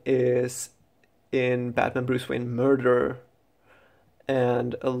one is in Batman Bruce Wayne Murderer,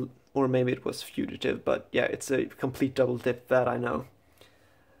 and or maybe it was Fugitive, but yeah, it's a complete double dip, that I know.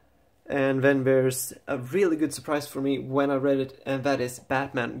 And then there's a really good surprise for me when I read it, and that is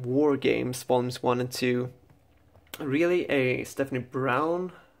Batman War Games, volumes 1 and 2. Really a Stephanie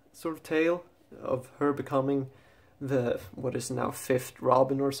Brown sort of tale of her becoming the, what is now 5th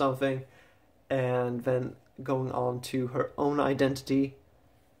Robin or something, and then going on to her own identity.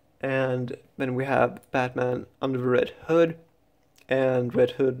 And then we have Batman Under the Red Hood and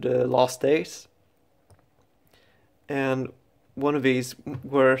Red Hood Lost Days. And one of these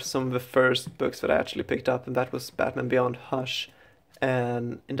were some of the first books that I actually picked up, and that was Batman Beyond Hush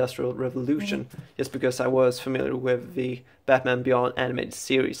and Industrial Revolution, just because I was familiar with the Batman Beyond animated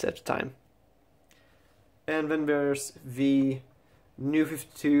series at the time. And then there's the New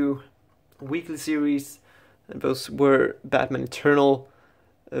 52 weekly series, and those were Batman Eternal,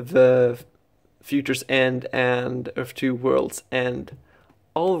 The Future's End, and Earth 2 World's End,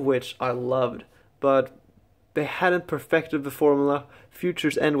 all of which I loved, but they hadn't perfected the formula.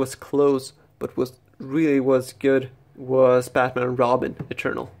 Future's End was close, but was good was Batman and Robin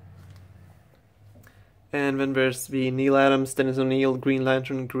Eternal. And then there's the Neil Adams, Dennis O'Neil, Green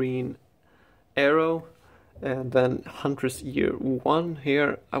Lantern, Green Arrow, and then Huntress Year 1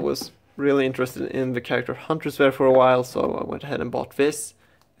 here. I was really interested in the character Huntress there for a while, so I went ahead and bought this,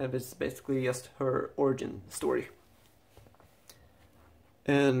 and this is basically just her origin story.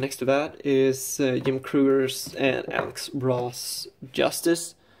 And next to that is Jim Kruger's and Alex Ross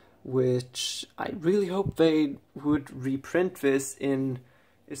Justice, which I really hope they would reprint this in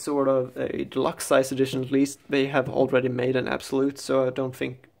a sort of a deluxe size edition at least. They have already made an absolute, so I don't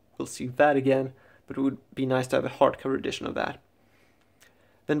think we'll see that again, but it would be nice to have a hardcover edition of that.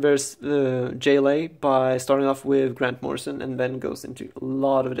 Then there's JLA by starting off with Grant Morrison and then goes into a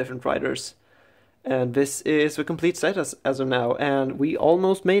lot of different writers. And this is a complete set as of now, and we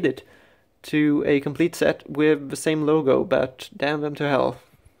almost made it to a complete set with the same logo, but damn them to hell.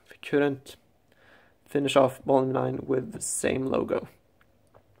 We couldn't finish off Volume 9 with the same logo.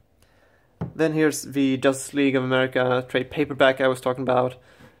 Then here's the Justice League of America trade paperback I was talking about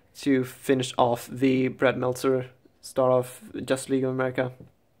to finish off the Brad Meltzer start off Justice League of America.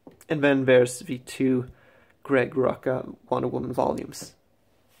 And then there's the 2 Greg Rucka Wonder Woman volumes.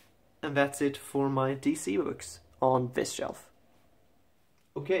 And that's it for my DC books on this shelf.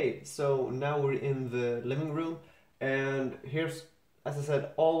 Okay, so now we're in the living room, and here's, as I said,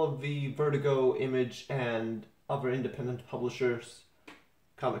 all of the Vertigo, Image, and other independent publishers'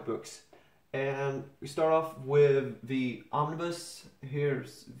 comic books. And we start off with the Omnibus.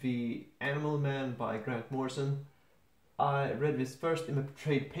 Here's the Animal Man by Grant Morrison. I read this first in the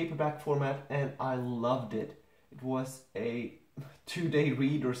trade paperback format, and I loved it. It was a 2-day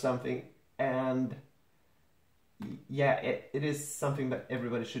read or something, and yeah, it is something that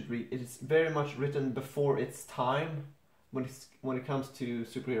everybody should read. It is very much written before its time when it comes to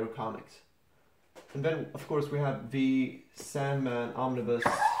superhero comics. And then of course we have the Sandman Omnibus,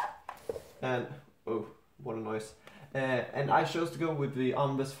 and oh, what a noise. And I chose to go with the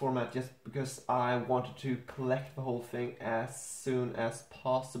Omnibus format just because I wanted to collect the whole thing as soon as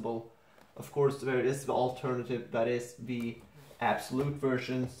possible. Of course there is the alternative, that is the absolute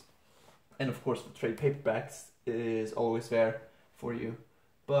versions, and of course the trade paperbacks is always there for you,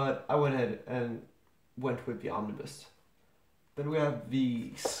 but I went ahead and went with the Omnibus. Then we have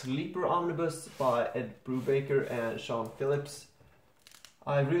the Sleeper Omnibus by Ed Brubaker and Sean Phillips.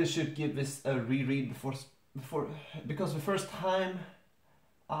 I really should give this a reread before because the first time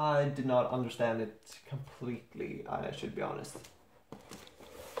I did not understand it completely, I should be honest.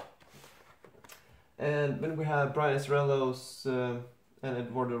 And then we have Brian Azzarello's and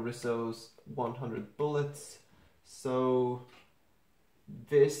Eduardo Risso's 100 Bullets. So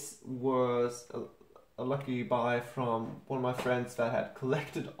this was a lucky buy from one of my friends that had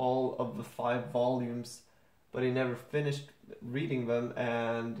collected all of the 5 volumes, but he never finished reading them,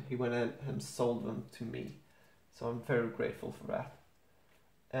 and he went in and sold them to me. So I'm very grateful for that.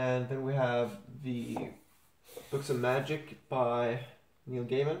 And then we have the Books of Magic by Neil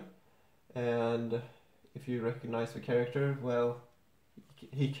Gaiman. And if you recognize the character, well,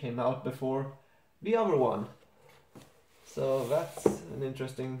 he came out before the other one. So that's an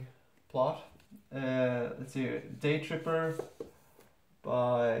interesting plot. Let's see here. Day Tripper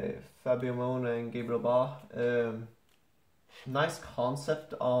by Fabio Mona and Gabriel Ba. Nice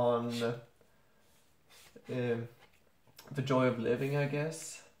concept on the joy of living, I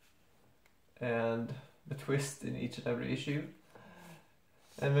guess, and the twist in each and every issue.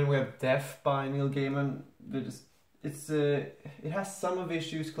 And then we have Death by Neil Gaiman. It has some of the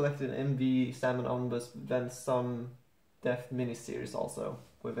issues collected in the Salmon Omnibus, then some Death miniseries also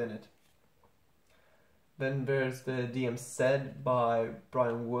within it. Then there's the DM Said by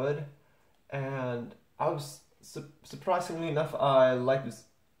Brian Wood, and I was surprisingly enough, I like this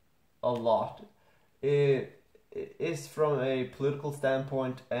a lot. It is from a political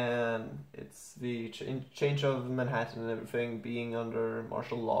standpoint, and it's the change of Manhattan and everything being under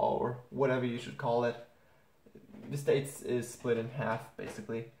martial law, or whatever you should call it. The States is split in half,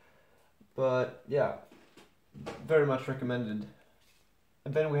 basically. But yeah, very much recommended.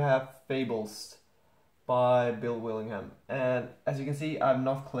 And then we have Fables by Bill Willingham. And as you can see, I've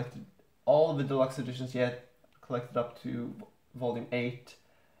not collected all of the deluxe editions yet. Collected up to volume 8.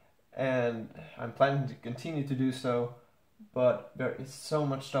 And I'm planning to continue to do so, but there is so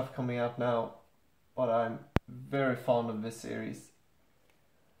much stuff coming out now, but I'm very fond of this series.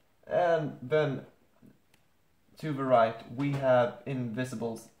 And then to the right we have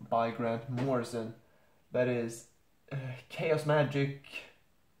Invisibles by Grant Morrison. That is chaos magic,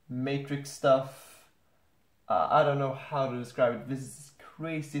 matrix stuff. I don't know how to describe it. This is his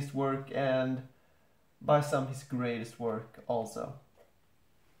craziest work, and by some his greatest work also.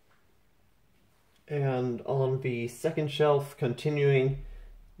 And on the second shelf, continuing,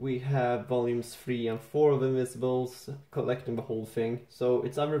 we have volumes 3 and 4 of Invisibles, collecting the whole thing. So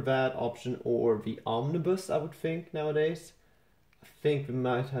it's either that option or the Omnibus, I would think, nowadays. I think we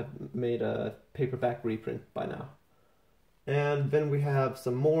might have made a paperback reprint by now. And then we have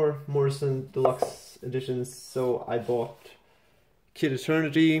some more Morrison Deluxe editions. So I bought Kid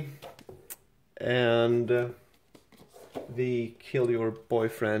Eternity and the Kill Your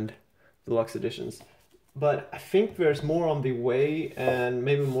Boyfriend Deluxe editions. But I think there's more on the way, and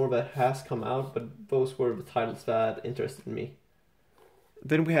maybe more that has come out, but those were the titles that interested me.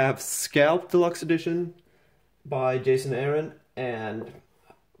 Then we have Scalp Deluxe Edition by Jason Aaron, and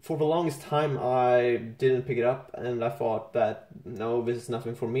for the longest time I didn't pick it up, and I thought that no, this is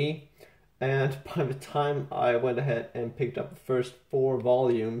nothing for me. And by the time I went ahead and picked up the first 4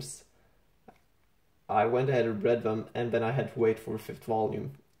 volumes, I went ahead and read them, and then I had to wait for the 5th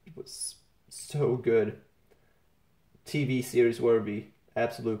volume. It was so good. TV series worthy,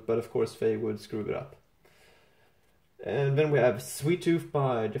 absolute, but of course they would screw it up. And then we have Sweet Tooth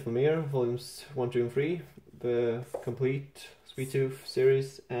by Jeff Lemire, volumes 1, 2, and 3, the complete Sweet Tooth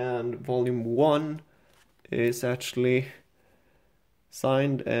series, and volume 1 is actually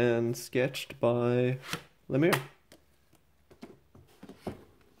signed and sketched by Lemire.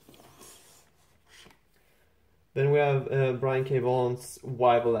 Then we have Brian K. Vaughan's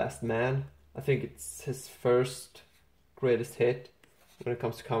Why the Last Man. I think it's his first greatest hit when it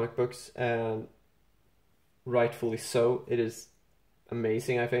comes to comic books, and rightfully so. It is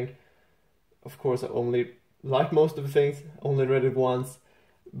amazing, I think. Of course, I only, like most of the things, only read it once,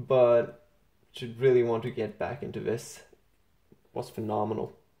 but should really want to get back into this. It was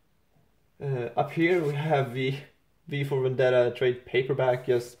phenomenal. Up here we have the V for Vendetta trade paperback,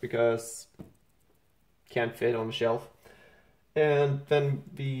 just because can't fit on the shelf. And then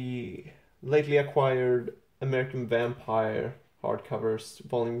the lately acquired American Vampire hardcovers,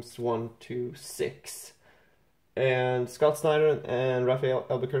 volumes 1 to 6. And Scott Snyder and Raphael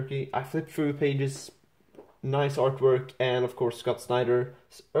Albuquerque. I flipped through pages, nice artwork, and of course Scott Snyder's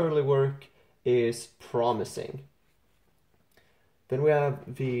early work is promising. Then we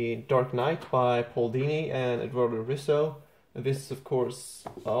have The Dark Knight by Paul Dini and Eduardo Risso. And this is of course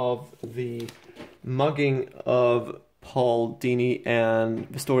of the mugging of Paul Dini and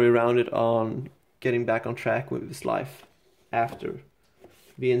the story around it on getting back on track with his life after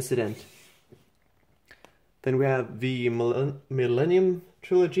the incident. Then we have the Millennium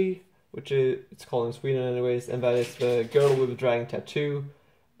Trilogy, which it's called in Sweden anyways, and that is the girl with the dragon tattoo,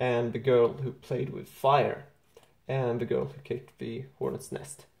 and the girl who played with fire, and the girl who kicked the hornet's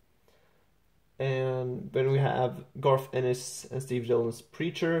nest. And then we have Garth Ennis and Steve Dillon's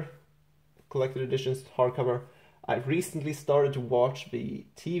Preacher, collected editions, hardcover. I recently started to watch the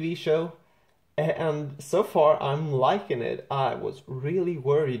TV show, and so far I'm liking it. I was really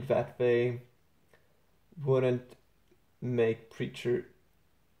worried that they wouldn't make Preacher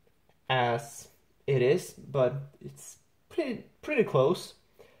as it is, but it's pretty close.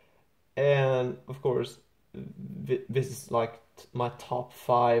 And of course, this is like my top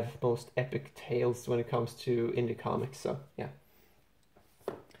 5 most epic tales when it comes to indie comics, so yeah.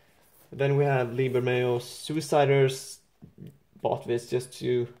 Then we have Liebermeo's Suiciders. Bought this just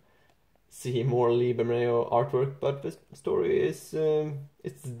to see more Liebermeo artwork, but the story is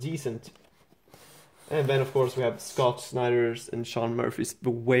it's decent. And then of course we have Scott Snyder's and Sean Murphy's The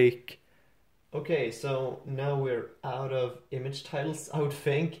Wake. Okay, so now we're out of Image titles, I would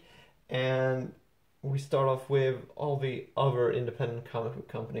think, and we start off with all the other independent comic book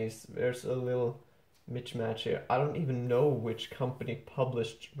companies. There's a little mismatch here. I don't even know which company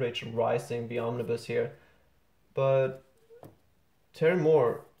published Rachel Rising, the Omnibus here, but Terry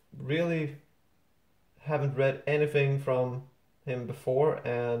Moore, really haven't read anything from him before,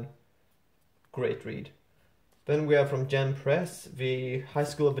 and great read. Then we have from Gen Press the High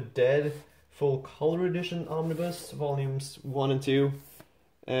School of the Dead full color edition omnibus, volumes 1 and 2,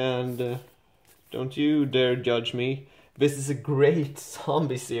 and don't you dare judge me. This is a great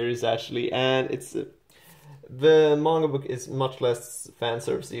zombie series actually, and it's the manga book is much less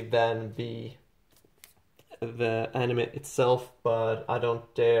fanservicey than the anime itself, but I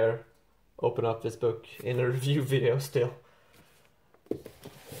don't dare open up this book in a review video still.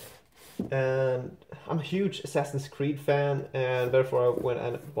 And I'm a huge Assassin's Creed fan, and therefore I went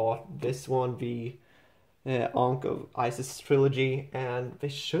and bought this one, the Ankh of Isis trilogy, and they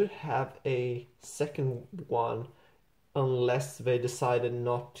should have a second one unless they decided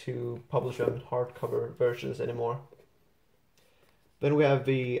not to publish them in hardcover versions anymore. Then we have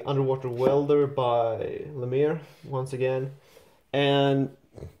the Underwater Welder by Lemire once again, and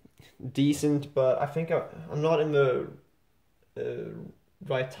decent, but I think I'm not in the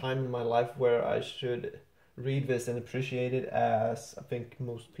right time in my life where I should read this and appreciate it as I think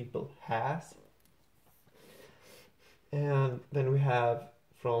most people has. And then we have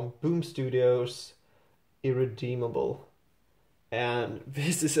from Boom Studios Irredeemable, and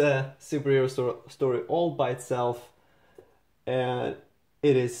this is a superhero story all by itself, and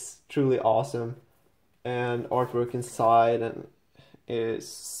it is truly awesome, and artwork inside and is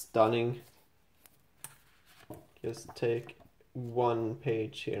stunning. Just take one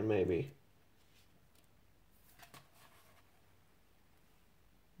page here maybe.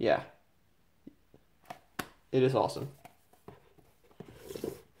 Yeah, it is awesome.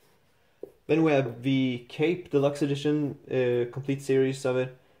 Then we have the Cape Deluxe Edition, complete series of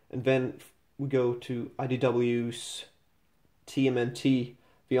it, and then we go to IDW's TMNT,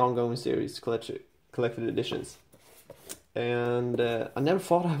 the ongoing series, collected editions. And I never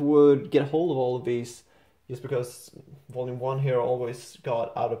thought I would get a hold of all of these, just because Volume 1 here always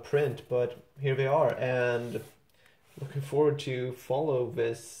got out of print, but here they are, and looking forward to follow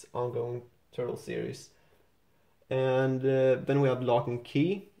this ongoing Turtle series. And then we have Lock and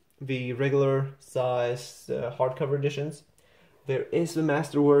Key, the regular size hardcover editions. There is the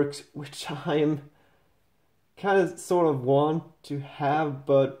Masterworks, which I am kind of sort of want to have,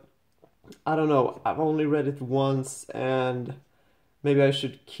 but I don't know. I've only read it once, and maybe I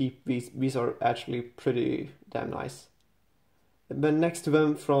should keep these. These are actually pretty damn nice. And then next to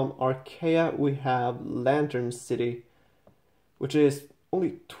them from Archaea we have Lantern City, which is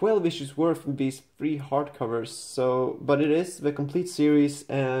only 12 issues worth in these 3 hardcovers, so but it is the complete series,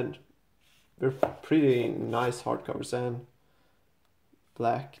 and they're pretty nice hardcovers and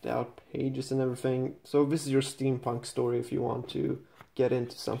blacked out pages and everything. So this is your steampunk story if you want to get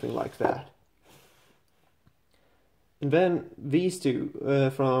into something like that. And then these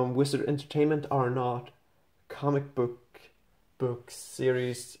two from Wizard Entertainment are not comic book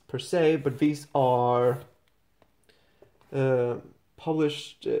series per se, but these are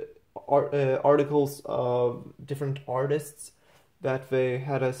published articles of different artists that they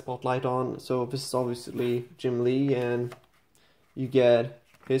had a spotlight on. So this is obviously Jim Lee, and you get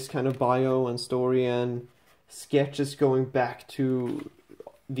his kind of bio and story and sketches going back to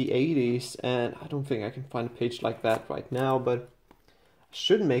the 80s, and I don't think I can find a page like that right now, but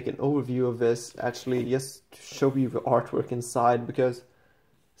should make an overview of this actually, just to show you the artwork inside, because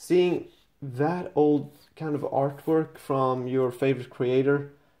seeing that old kind of artwork from your favorite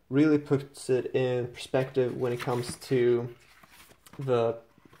creator really puts it in perspective when it comes to the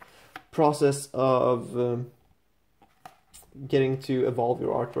process of getting to evolve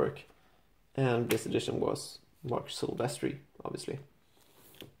your artwork. And this edition was Mark Silvestri, obviously.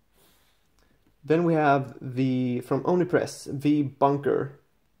 Then we have from Omnibus, The Bunker,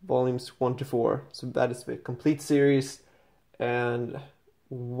 volumes 1 to 4. So that is the complete series, and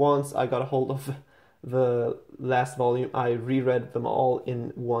once I got a hold of the last volume, I reread them all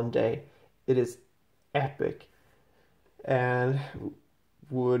in one day. It is epic and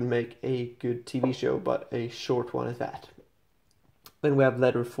would make a good TV show, but a short one at that. Then we have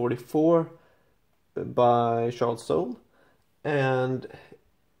Letter 44 by Charles Soule, and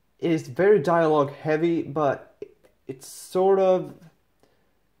it is very dialogue heavy, but it's sort of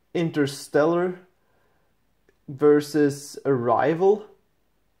Interstellar versus Arrival.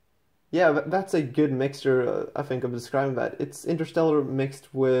 Yeah, that's a good mixture, I think, of describing that. It's Interstellar mixed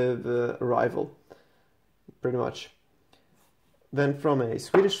with Arrival, pretty much. Then from a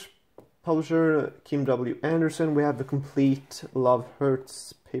Swedish publisher, Kim W. Anderson, we have the complete Love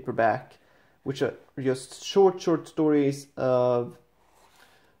Hurts paperback, which are just short stories of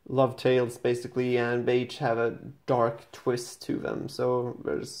love tales, basically, and they each have a dark twist to them, so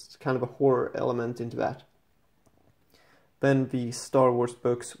there's kind of a horror element into that. Then the Star Wars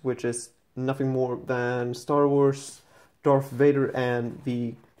books, which is nothing more than Star Wars, Darth Vader and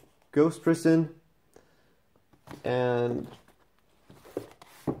the Ghost Prison, and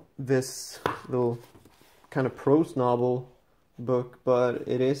this little kind of prose novel book, but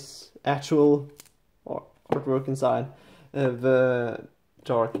it is actual artwork inside, the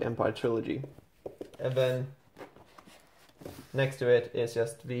Dark Empire trilogy. And then next to it is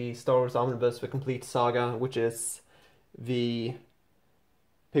just the Star Wars Omnibus, the complete saga, which is the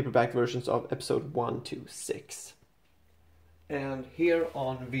paperback versions of episode 1 to 6. And here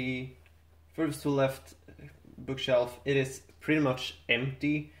on the first to left bookshelf, it is pretty much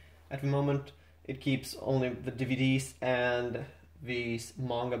empty at the moment. It keeps only the DVDs and these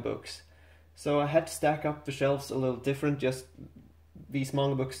manga books. So I had to stack up the shelves a little different. Just these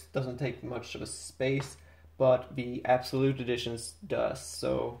manga books doesn't take much of a space, but the absolute editions does.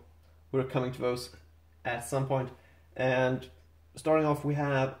 So we're coming to those at some point. And starting off, we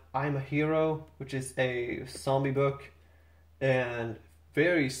have I'm a Hero, which is a zombie book, and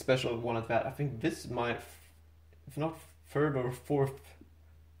very special one at that. I think this is my, if not third or fourth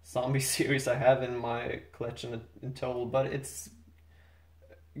zombie series I have in my collection in total, but it's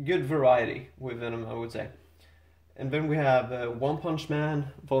good variety within them, I would say. And then we have One Punch Man,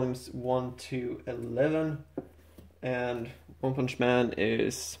 volumes 1 to 11, and One Punch Man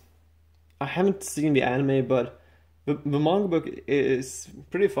is, I haven't seen the anime, but the manga book is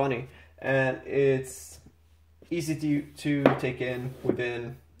pretty funny, and it's easy to take in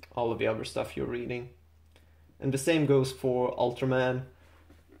within all of the other stuff you're reading. And the same goes for Ultraman.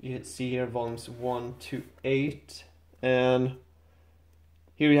 You see here volumes 1 to 8, and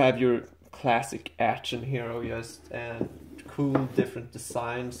here you have your classic action hero, just, and cool different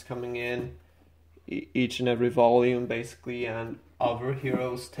designs coming in each and every volume, basically, and other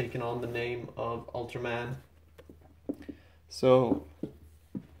heroes taking on the name of Ultraman. So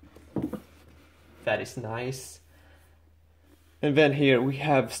that is nice. And then here we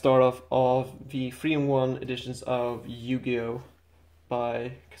have start off of the 3-in-1 editions of Yu-Gi-Oh!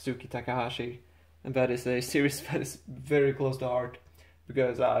 By Kazuki Takahashi, and that is a series that is very close to heart,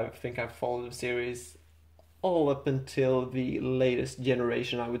 because I think I've followed the series all up until the latest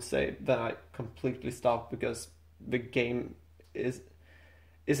generation, I would say. Then I completely stopped because the game isn't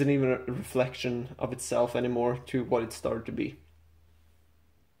even a reflection of itself anymore to what it started to be.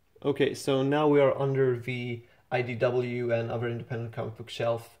 Okay, so now we are under the IDW and other independent comic book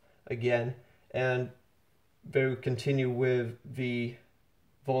shelf again, and there we continue with the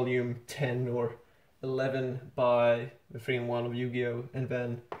volume 10 or 11 by the 3-in-1 of Yu-Gi-Oh! And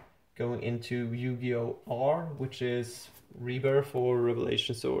then going into Yu-Gi-Oh! R, which is Rebirth or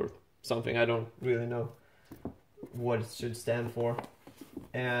Revelations or something. I don't really know what it should stand for.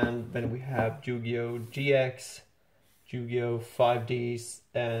 And then we have Yu-Gi-Oh! GX, Yu-Gi-Oh! 5Ds,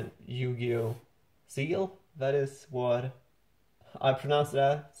 and Yu-Gi-Oh! Seal. That is what I pronounce it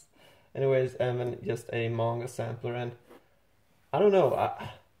as. Anyways, and then just a manga sampler, and I don't know,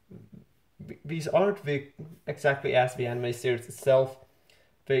 these aren't exactly as the anime series itself.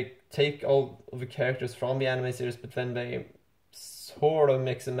 They take all of the characters from the anime series, but then they sort of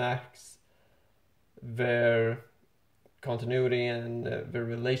mix and match their continuity and their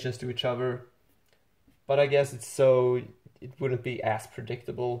relations to each other. But I guess it wouldn't be as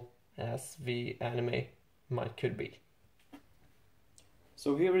predictable as the anime could be.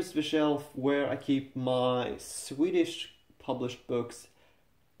 So here is the shelf where I keep my Swedish published books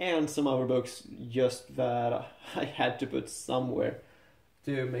and some other books just that I had to put somewhere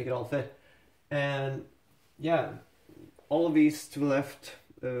to make it all fit. And yeah, all of these to the left,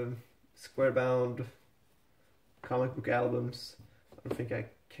 square bound comic book albums. I don't think I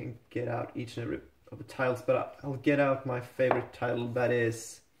can get out each and every of the titles, but I'll get out my favorite title, that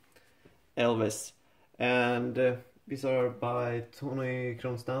is Elvis. And these are by Tony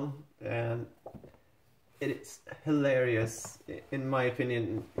Kronstam, and it is hilarious. In my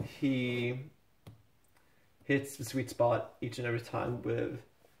opinion, he hits the sweet spot each and every time with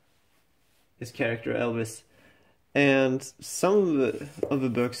his character Elvis. And some of the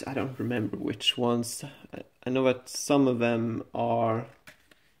books, I don't remember which ones. I know that some of them are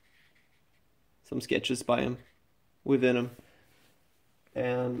some sketches by him within them.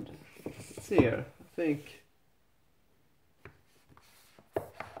 And let's see here, I think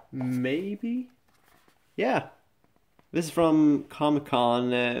maybe, yeah, this is from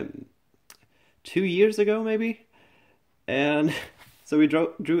Comic-Con 2 years ago maybe. And so we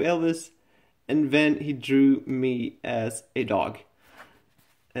drew Elvis, and then he drew me as a dog,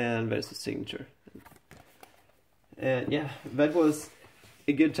 and there's his signature. And yeah, that was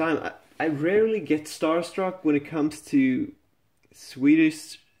a good time. I rarely get starstruck when it comes to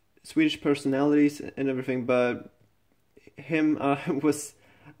Swedish personalities and everything, but him was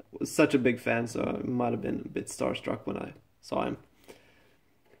such a big fan, so I might have been a bit starstruck when I saw him.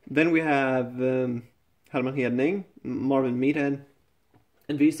 Then we have Herman Hedning, Marvin Meathead,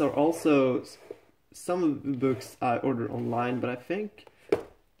 and these are also some of the books I ordered online, but I think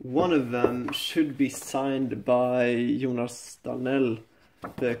one of them should be signed by Jonas Darnell,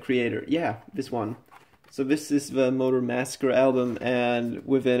 the creator. Yeah, this one. So this is the Motor Massacre album, and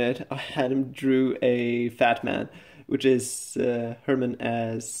within it I had him drew a fat man, which is Herman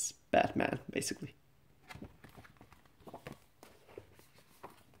as Batman, basically.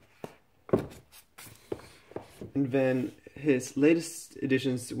 And then his latest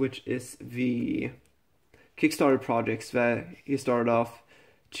editions, which is the Kickstarter projects that he started off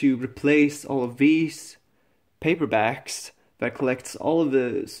to replace all of these paperbacks that collects all of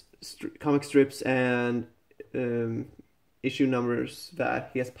the comic strips and issue numbers that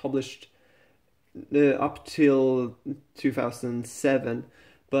he has published up till 2007,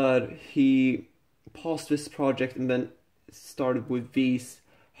 but he paused this project and then started with these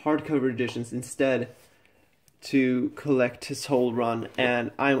hardcover editions instead to collect his whole run,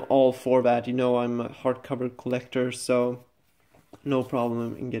 and I'm all for that. You know, I'm a hardcover collector, so no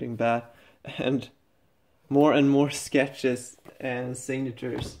problem in getting that. And more sketches and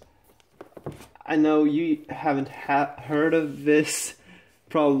signatures. I know you haven't heard of this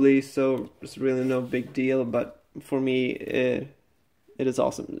probably, so it's really no big deal, but for me it is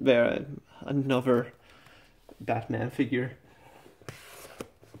awesome. There, another Batman figure.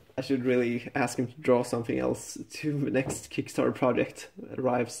 I should really ask him to draw something else to the next Kickstarter project that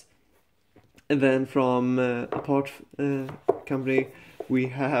arrives. And then from Apart Company we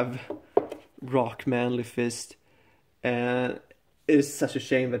have Rock Manly Fist, and it is such a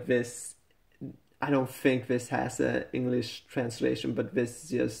shame that this, I don't think this has an English translation, but this is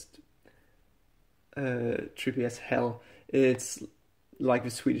just trippy as hell. It's like the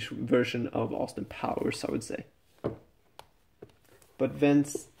Swedish version of Austin Powers, I would say. But then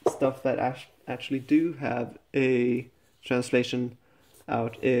stuff that actually do have a translation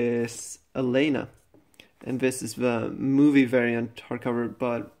out is Elena, and this is the movie variant hardcover,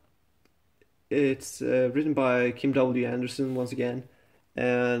 but it's written by Kim W. Anderson once again,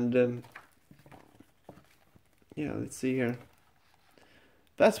 and yeah, let's see here.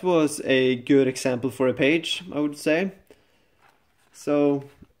 That was a good example for a page, I would say. So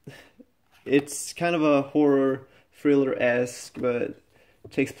it's kind of a horror thriller-esque, but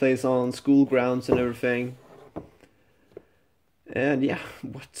it takes place on school grounds and everything. And yeah,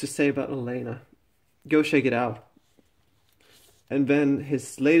 what to say about Elena? Go check it out. And then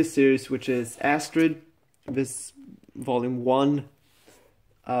his latest series, which is Astrid, this volume 1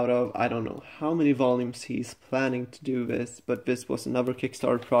 out of, I don't know how many volumes he's planning to do this, but this was another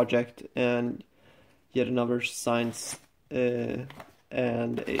Kickstarter project and yet another science and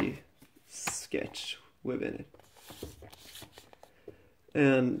a sketch within it.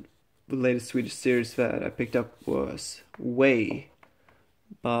 And the latest Swedish series that I picked up was Way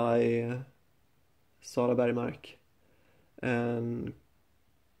by Sara Bergmark and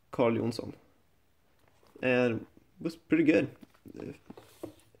Carl Jonsson. And was pretty good.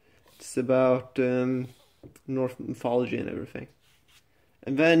 It's about Norse mythology and everything.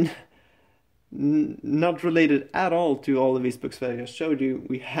 And then, not related at all to all of these books that I just showed you,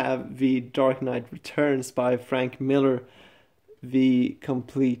 we have The Dark Knight Returns by Frank Miller, the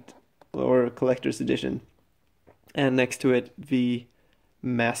complete or collector's edition. And next to it, The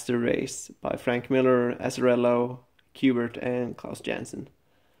Master Race by Frank Miller, Azzarello, Kubert, and Klaus Janson.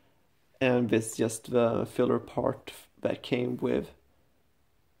 And this is just the filler part that came with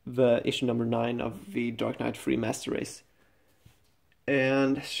the issue number 9 of The Dark Knight Free Master Race.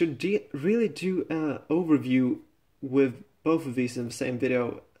 And should really do an overview with both of these in the same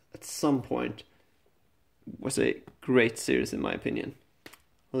video at some point. Was a great series in my opinion.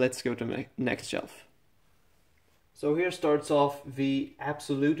 Let's go to the next shelf. So here starts off the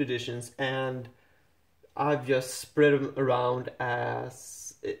Absolute editions, and I've just spread them around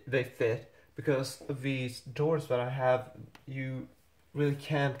as they fit, because of these doors that I have, you really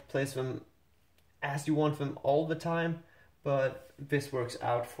can't place them as you want them all the time, but this works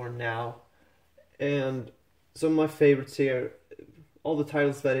out for now. And some of my favorites here, all the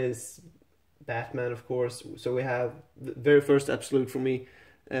titles that is Batman, of course. So we have the very first Absolute for me,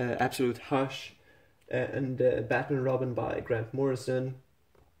 Absolute Hush, and Batman and Robin by Grant Morrison.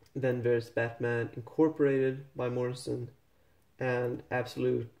 Then there's Batman Incorporated by Morrison, and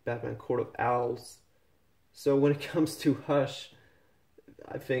Absolute Batman Court of Owls. So when it comes to Hush,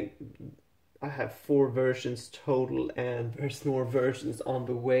 I think I have 4 versions total, and there's more versions on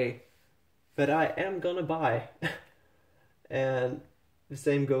the way that I am gonna buy. And the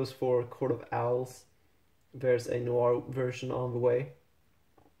same goes for Court of Owls. There's a Noir version on the way.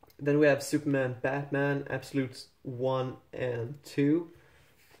 Then we have Superman Batman, Absolutes 1 and 2.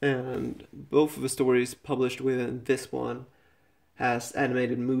 And both of the stories published within this one has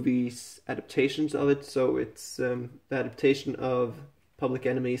animated movies adaptations of it. So it's the adaptation of Public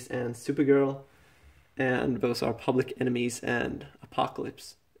Enemies and Supergirl, and those are Public Enemies and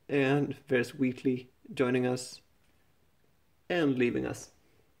Apocalypse. And there's Wheatley joining us and leaving us.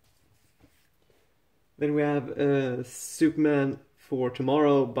 Then we have Superman for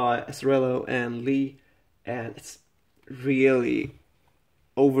Tomorrow by Azzarello and Lee, and it's really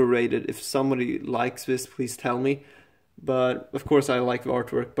overrated. If somebody likes this, please tell me. But of course I like the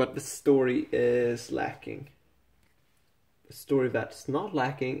artwork, but the story is lacking. The story that's not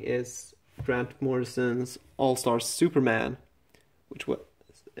lacking is Grant Morrison's All-Star Superman, which was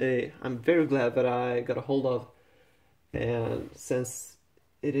I'm very glad that I got a hold of, and since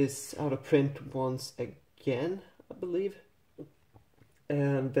it is out of print once again, I believe.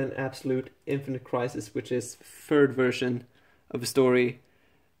 And then Absolute Infinite Crisis, which is the 3rd version of the story,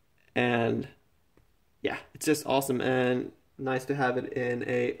 and yeah, it's just awesome and nice to have it in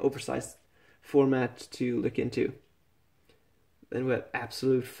a oversized format to look into. Then we have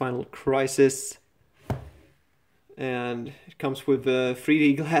Absolute Final Crisis, and it comes with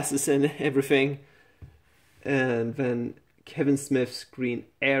 3D glasses and everything. And then Kevin Smith's Green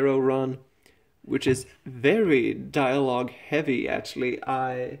Arrow run, which is very dialogue heavy actually.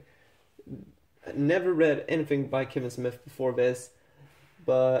 I never read anything by Kevin Smith before this,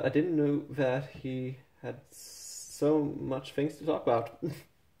 but I didn't know that he had so much things to talk about.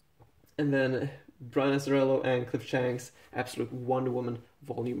 And then Brian Azzarello and Cliff Chang's Absolute Wonder Woman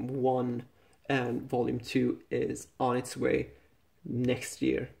Volume 1 and Volume 2 is on its way next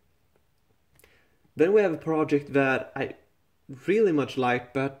year. Then we have a project that I really much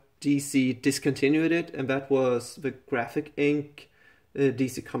liked, but DC discontinued it, and that was the Graphic Inc.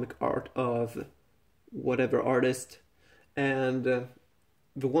 DC comic art of whatever artist. And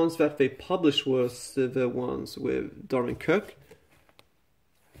the ones that they published was the ones with Darwin Cook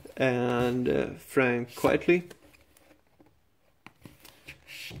and Frank Quitely.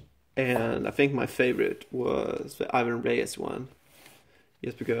 And I think my favorite was the Ivan Reyes one,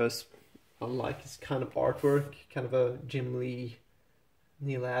 just because I like his kind of artwork, kind of a Jim Lee,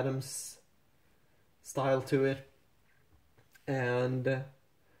 Neil Adams style to it. And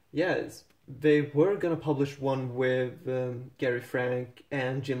yeah, they were gonna publish one with Gary Frank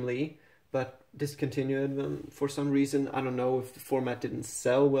and Jim Lee, but discontinued them for some reason. I don't know if the format didn't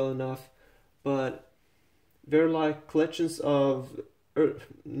sell well enough, but they're like collections of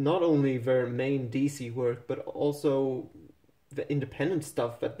not only their main DC work, but also the independent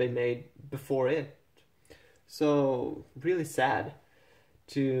stuff that they made before it. So really sad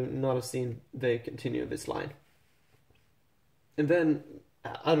to not have seen they continue this line. And then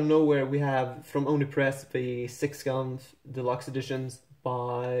out of nowhere we have from Omnibus the 6 Guns Deluxe editions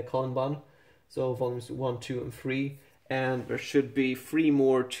by Colin Bunn. So volumes 1, 2, and 3. And there should be 3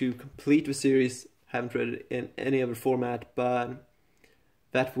 more to complete the series. haven't read it in any other format, but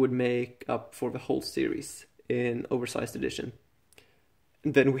that would make up for the whole series in Oversized edition.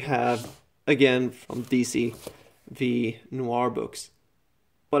 And then we have, again from DC, the Noir books.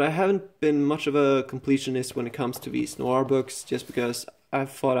 But I haven't been much of a completionist when it comes to these Noir books, just because I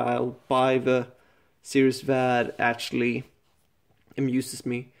thought I'll buy the series that actually amuses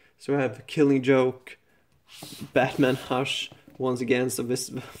me. So I have Killing Joke, Batman Hush, once again, so this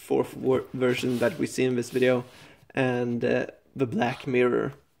is the fourth version that we see in this video, and The Black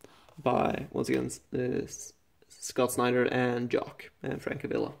Mirror by, once again, Scott Snyder and Jock and Frank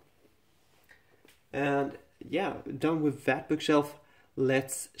Avila. And yeah, done with that bookshelf,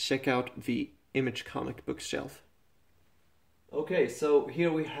 let's check out the Image comic bookshelf. Okay, so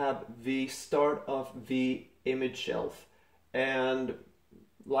here we have the start of the Image shelf, and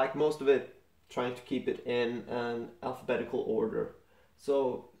like most of it, trying to keep it in an alphabetical order.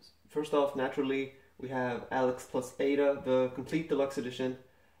 So first off, naturally, we have Alex plus Ada, the complete deluxe edition,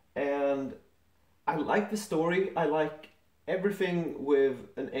 and I like the story. I like everything with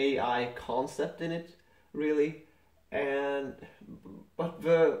an AI concept in it, really, but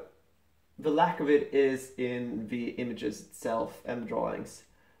the lack of it is in the images itself and the drawings,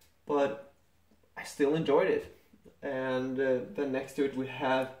 but I still enjoyed it. And then next to it we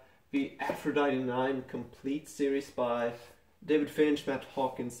have the Aphrodite 9 complete series by David Finch, Matt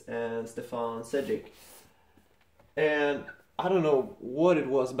Hawkins, and Stefan Sejic. And I don't know what it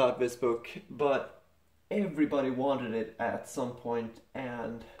was about this book, but everybody wanted it at some point,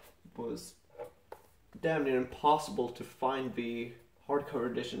 and it was damn near impossible to find the hardcover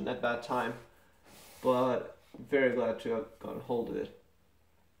edition at that time, but very glad to have gotten hold of it.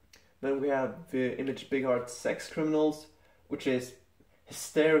 Then we have the Image Big Art Sex Criminals, which is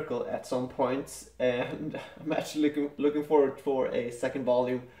hysterical at some points, and I'm actually looking forward for a second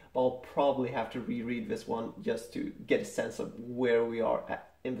volume, but I'll probably have to reread this one just to get a sense of where we are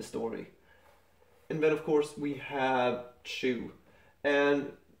at in the story. And then of course we have Chew,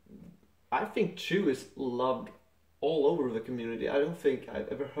 and I think Chew is loved all over the community. I don't think I've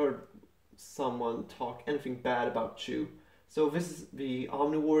ever heard someone talk anything bad about Chew. So this is the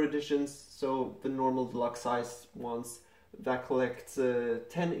Omnibus editions, so the normal deluxe size ones that collects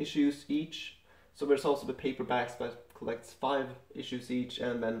 10 issues each. So there's also the paperbacks that collects 5 issues each,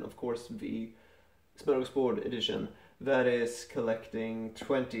 and then of course the Smorgasbord edition that is collecting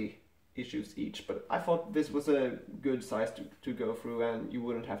 20 issues each. But I thought this was a good size to go through, and you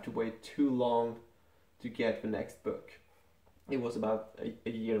wouldn't have to wait too long to get the next book. It was about a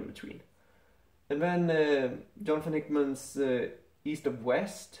year in between. And then Jonathan Hickman's East of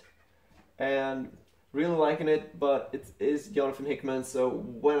West, and really liking it, but it is Jonathan Hickman, so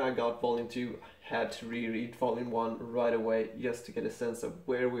when I got volume 2, I had to reread volume 1 right away just to get a sense of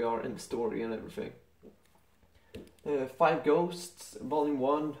where we are in the story and everything. Five Ghosts, volume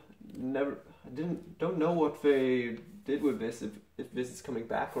 1, don't know what they did with this, if this is coming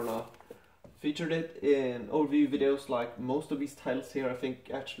back or not. Featured it in overview videos like most of these titles here. I think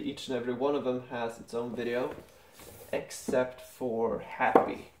actually each and every one of them has its own video, except for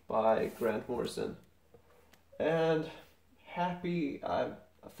Happy by Grant Morrison. And Happy, I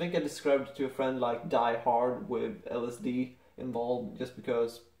think I described it to a friend like Die Hard with LSD involved, just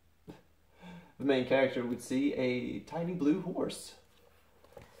because the main character would see a tiny blue horse.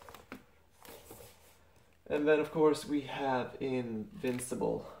 And then of course we have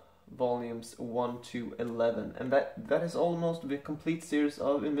Invincible, volumes 1 to 11, and that is almost the complete series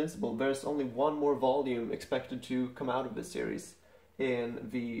of Invincible. There's only one more volume expected to come out of this series in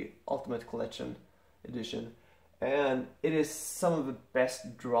the Ultimate Collection edition, and it is some of the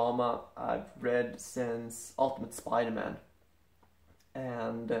best drama I've read since Ultimate Spider-Man.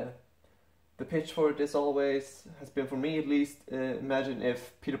 And the pitch for it is always, has been for me at least, imagine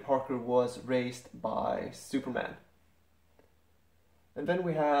if Peter Parker was raised by Superman. And then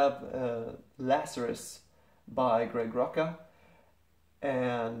we have Lazarus by Greg Rucka,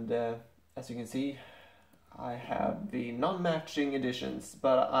 and as you can see I have the non-matching editions,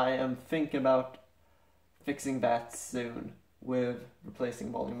 but I am thinking about fixing that soon with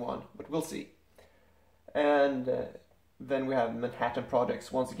replacing volume 1, but we'll see. And then we have Manhattan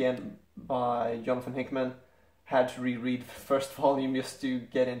Projects, once again by Jonathan Hickman. Had to reread the first volume just to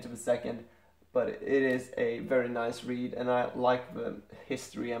get into the second, but it is a very nice read, and I like the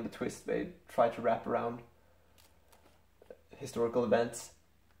history and the twist they try to wrap around historical events.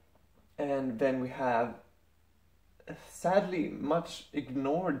 And then we have a sadly much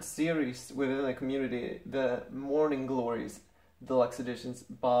ignored series within the community, the Morning Glories deluxe editions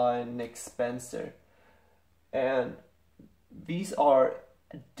by Nick Spencer. And these are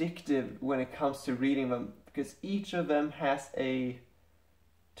addictive when it comes to reading them, because each of them has a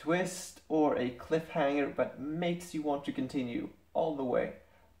twist or a cliffhanger that makes you want to continue all the way.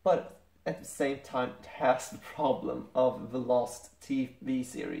 But at the same time, it has the problem of the Lost TV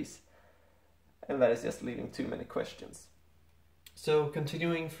series, and that is just leaving too many questions. So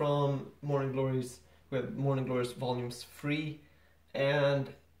continuing from Morning Glories, we have Morning Glories volumes 3, and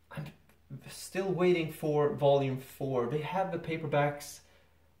I'm still waiting for volume 4. They have the paperbacks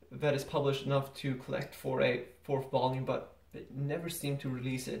that is published enough to collect for a 4th volume, but they never seem to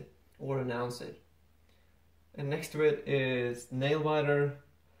release it or announce it. And next to it is Nailbiter.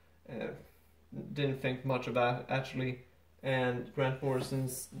 Didn't think much about it, actually. And Grant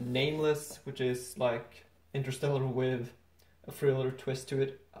Morrison's Nameless, which is like Interstellar with a thriller twist to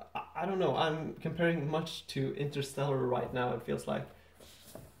it. I don't know, I'm comparing much to Interstellar right now, it feels like.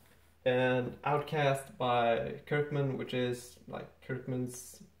 And Outcast by Kirkman, which is like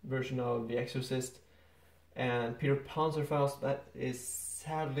Kirkman's version of The Exorcist. And Peter Panzerfaust, that is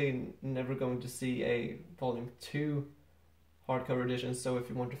sadly never going to see a volume 2 hardcover edition, so if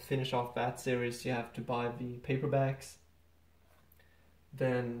you want to finish off that series you have to buy the paperbacks.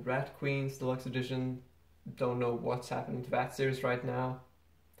 Then Rat Queen's deluxe edition, don't know what's happening to that series right now.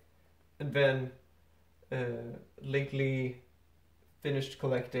 And then lately finished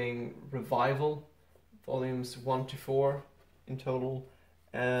collecting Revival, volumes 1 to 4 in total,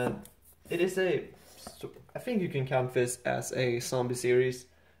 and it is I think you can count this as a zombie series,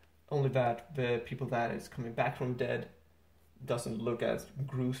 only that the people that is coming back from dead doesn't look as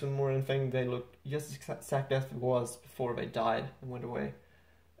gruesome or anything. They look just exactly as it was before they died and went away.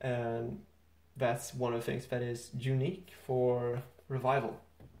 And that's one of the things that is unique for Revival,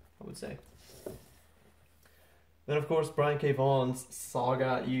 I would say. Then of course Brian K. Vaughan's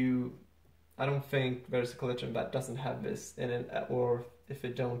Saga. I don't think there's a collection that doesn't have this in it, or if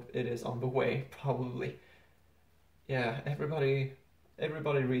it don't, it is on the way, probably. Yeah, everybody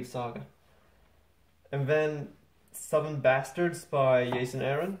reads Saga. And then Southern Bastards by Jason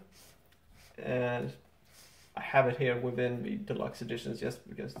Aaron, and I have it here within the deluxe editions just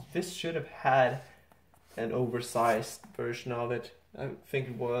because this should have had an oversized version of it. I think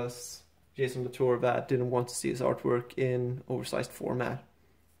it was Jason Latour that didn't want to see his artwork in oversized format.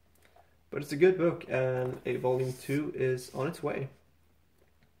 But it's a good book, and a volume 2 is on its way.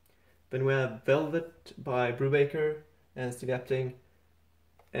 Then we have Velvet by Brubaker and Steve Epting.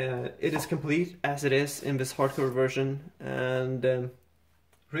 It is complete as it is in this hardcover version, and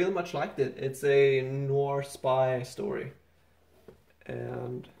really much liked it. It's a noir spy story,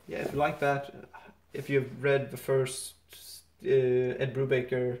 and yeah, if you like that, if you've read the first Ed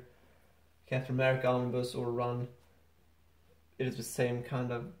Brubaker Captain America Omnibus or run, it is the same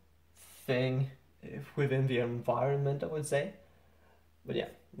kind of thing within the environment, I would say. But yeah,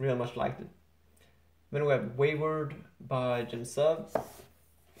 really much liked it. Then we have Wayward by Jim Sub,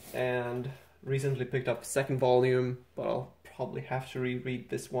 and recently picked up the 2nd volume, but I'll probably have to reread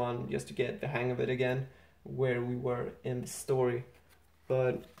this one just to get the hang of it again, where we were in the story.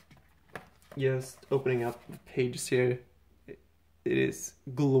 But just opening up the pages here, it is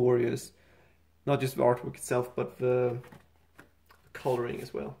glorious. Not just the artwork itself, but the coloring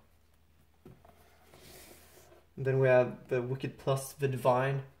as well. And then we have The Wicked Plus the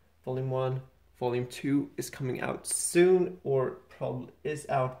Divine, Volume 1. Volume 2 is coming out soon, or probably is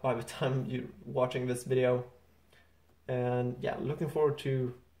out by the time you're watching this video. And yeah, looking forward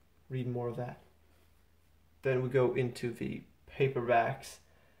to reading more of that. Then we go into the paperbacks.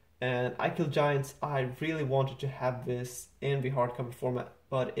 And I Kill Giants, I really wanted to have this in the hardcover format,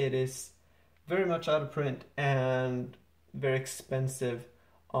 but it is very much out of print and very expensive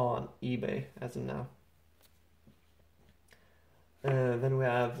on eBay as of now. Then we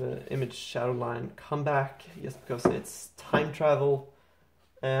have Image Shadowline Comeback, just because it's time travel.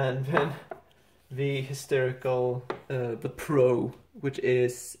 And then the hysterical The Pro, which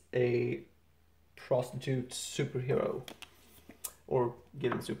is a prostitute superhero, or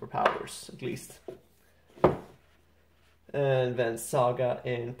given superpowers at least. And then Saga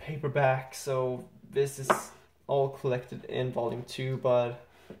in paperback, so this is all collected in volume 2, but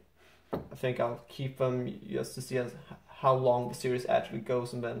I think I'll keep them just to see how long the series actually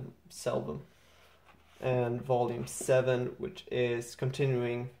goes and then sell them. And volume 7, which is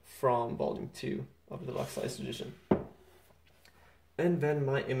continuing from volume 2 of the deluxe size edition. And then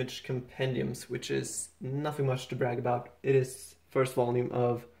my Image Compendiums, which is nothing much to brag about. It is first volume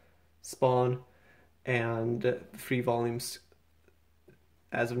of Spawn and 3 volumes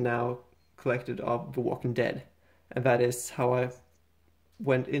as of now collected of The Walking Dead. And that is how I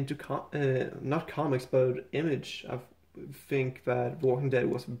went into not comics but Image. I've think that Walking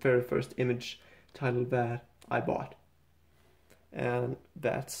Dead was the very first Image title that I bought. And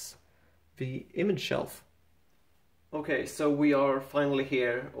that's the Image shelf. Okay, so we are finally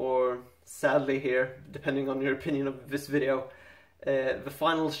here, or sadly here, depending on your opinion of this video. The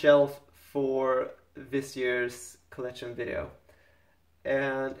final shelf for this year's collection video.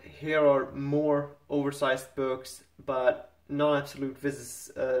 And here are more oversized books, but non-absolute. This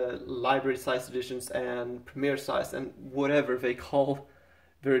is library size editions and premiere size, and whatever they call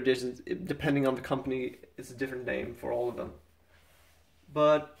their editions, depending on the company, it's a different name for all of them.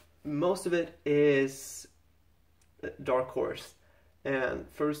 But most of it is Dark Horse. And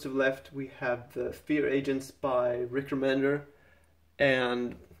first to the left we have the Fear Agents by Rick Remender,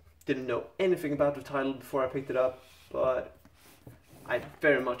 and didn't know anything about the title before I picked it up, but I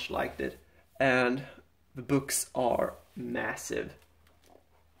very much liked it, and the books are massive,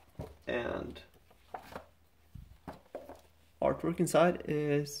 and artwork inside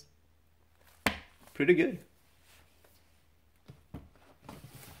is pretty good.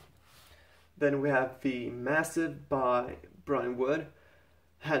 Then we have the Massive by Brian Wood.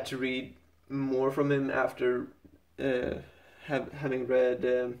 Had to read more from him after having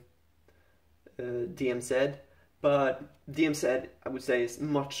read DMZ. But DMZ, I would say, is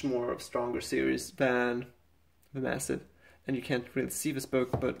much more of a stronger series than The Massive. And you can't really see this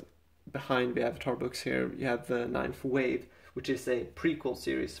book, but behind the Avatar books here, you have the Ninth Wave, which is a prequel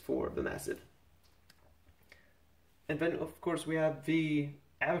series for The Massive. And then, of course, we have the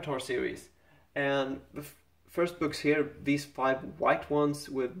Avatar series. And the first books here, these 5 white ones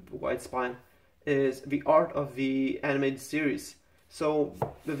with white spine, is the art of the animated series. So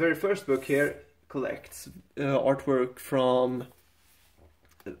the very first book here collects artwork from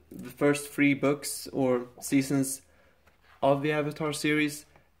the first 3 books or seasons of the Avatar series,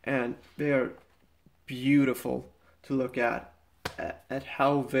 and they are beautiful to look at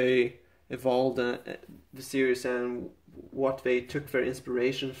how they evolved the series and what they took their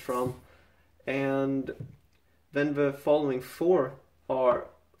inspirations from. And then the following 4 are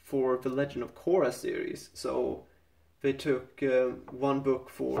for the Legend of Korra series, so they took 1 book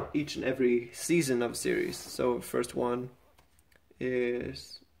for each and every season of the series. So the first one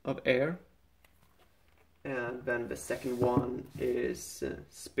is of Air, and then the second one is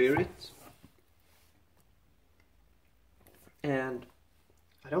Spirit. And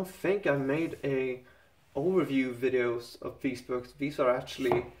I don't think I made a overview videos of these books. These are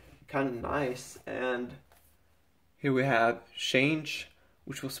actually kind of nice. And here we have Change,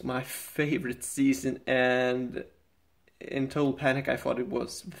 which was my favorite season, and in total panic I thought it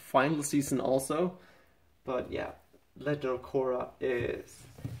was the final season also. But yeah, Legend of Korra is...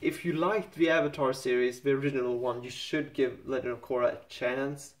 If you liked the Avatar series, the original one, you should give Legend of Korra a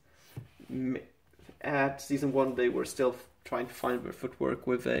chance. At season 1 they were still trying to find their footwork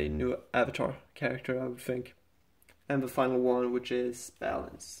with a new Avatar character, I would think. And the final one, which is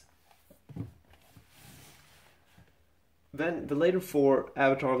Balance. Then the later 4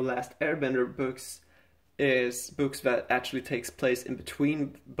 Avatar The Last Airbender books is books that actually takes place in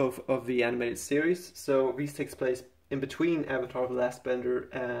between both of the animated series. So these takes place in between Avatar The Last Bender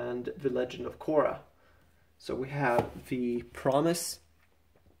and The Legend of Korra. So we have The Promise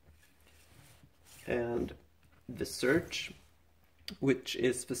and The Search, which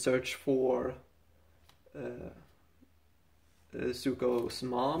is the search for Zuko's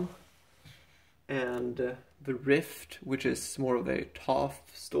mom, and The Rift, which is more of a Toph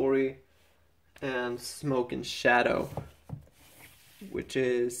story, and Smoke and Shadow, which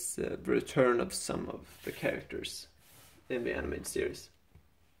is the return of some of the characters in the animated series.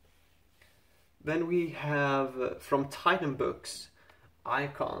 Then we have from Titan Books,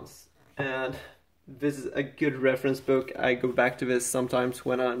 Icons, and this is a good reference book. I go back to this sometimes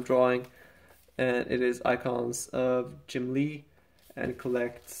when I'm drawing, and it is Icons of Jim Lee, and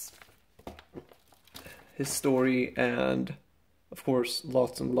collects his story and of course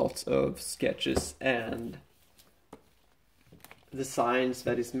lots and lots of sketches and designs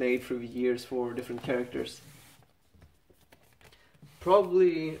that is made through the years for different characters.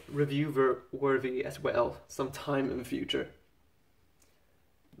 Probably reviewer worthy as well sometime in the future.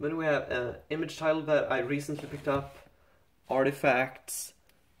 Then we have an Image title that I recently picked up, Artifacts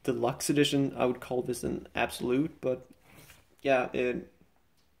Deluxe Edition. I would call this an absolute, but yeah, it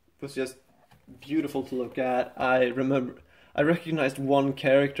was just beautiful to look at. I recognized one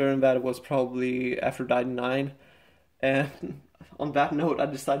character, and that was probably Aphrodite 9. And on that note, I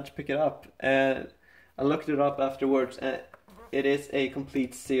decided to pick it up, and I looked it up afterwards, and it is a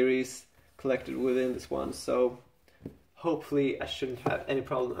complete series collected within this one. So hopefully I shouldn't have any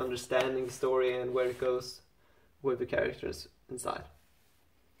problem understanding the story and where it goes. with the characters inside.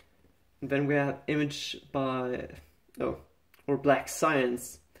 And then we have Image by, or Black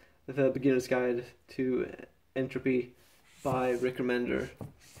Science, the Beginner's Guide to Entropy by Rick Remender.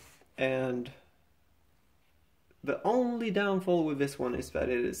 And the only downfall with this one is that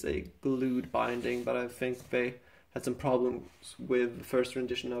it is a glued binding, but I think they had some problems with the first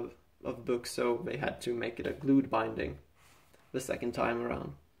rendition of the book, so they had to make it a glued binding the second time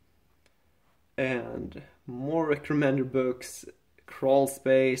around. And more Rick Remender books, Crawl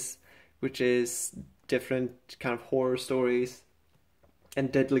Space, which is different kind of horror stories,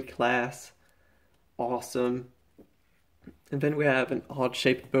 and Deadly Class, awesome. And then we have an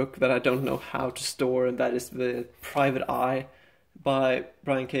odd-shaped book that I don't know how to store, and that is The Private Eye by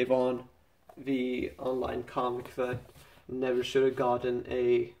Brian K. Vaughan, the online comic that never should have gotten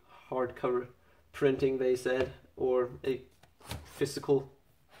a hardcover printing, they said, or a physical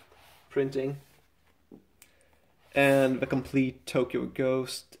printing. And The Complete Tokyo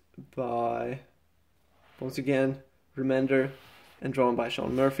Ghost by, once again, Remender, and drawn by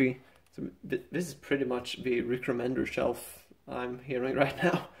Sean Murphy. So this is pretty much the Rick Remender shelf I'm hearing right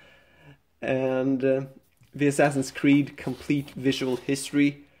now. And the Assassin's Creed Complete Visual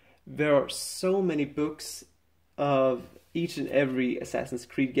History. There are so many books of each and every Assassin's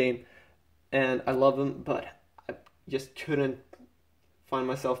Creed game, and I love them, but I just couldn't find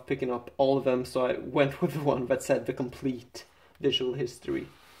myself picking up all of them, so I went with the one that said The Complete Visual History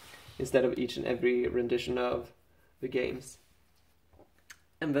instead of each and every rendition of the games.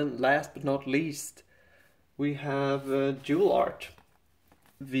 And then last but not least, we have Jewel Art,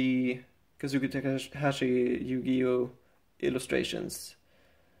 the Kazuki Takahashi Yu-Gi-Oh! Illustrations.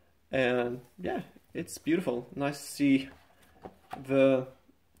 And yeah, it's beautiful. Nice to see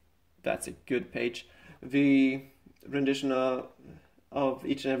that's a good page, the rendition of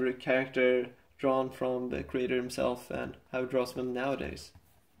each and every character drawn from the creator himself and how he draws them nowadays.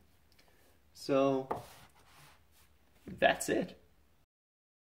 So that's it.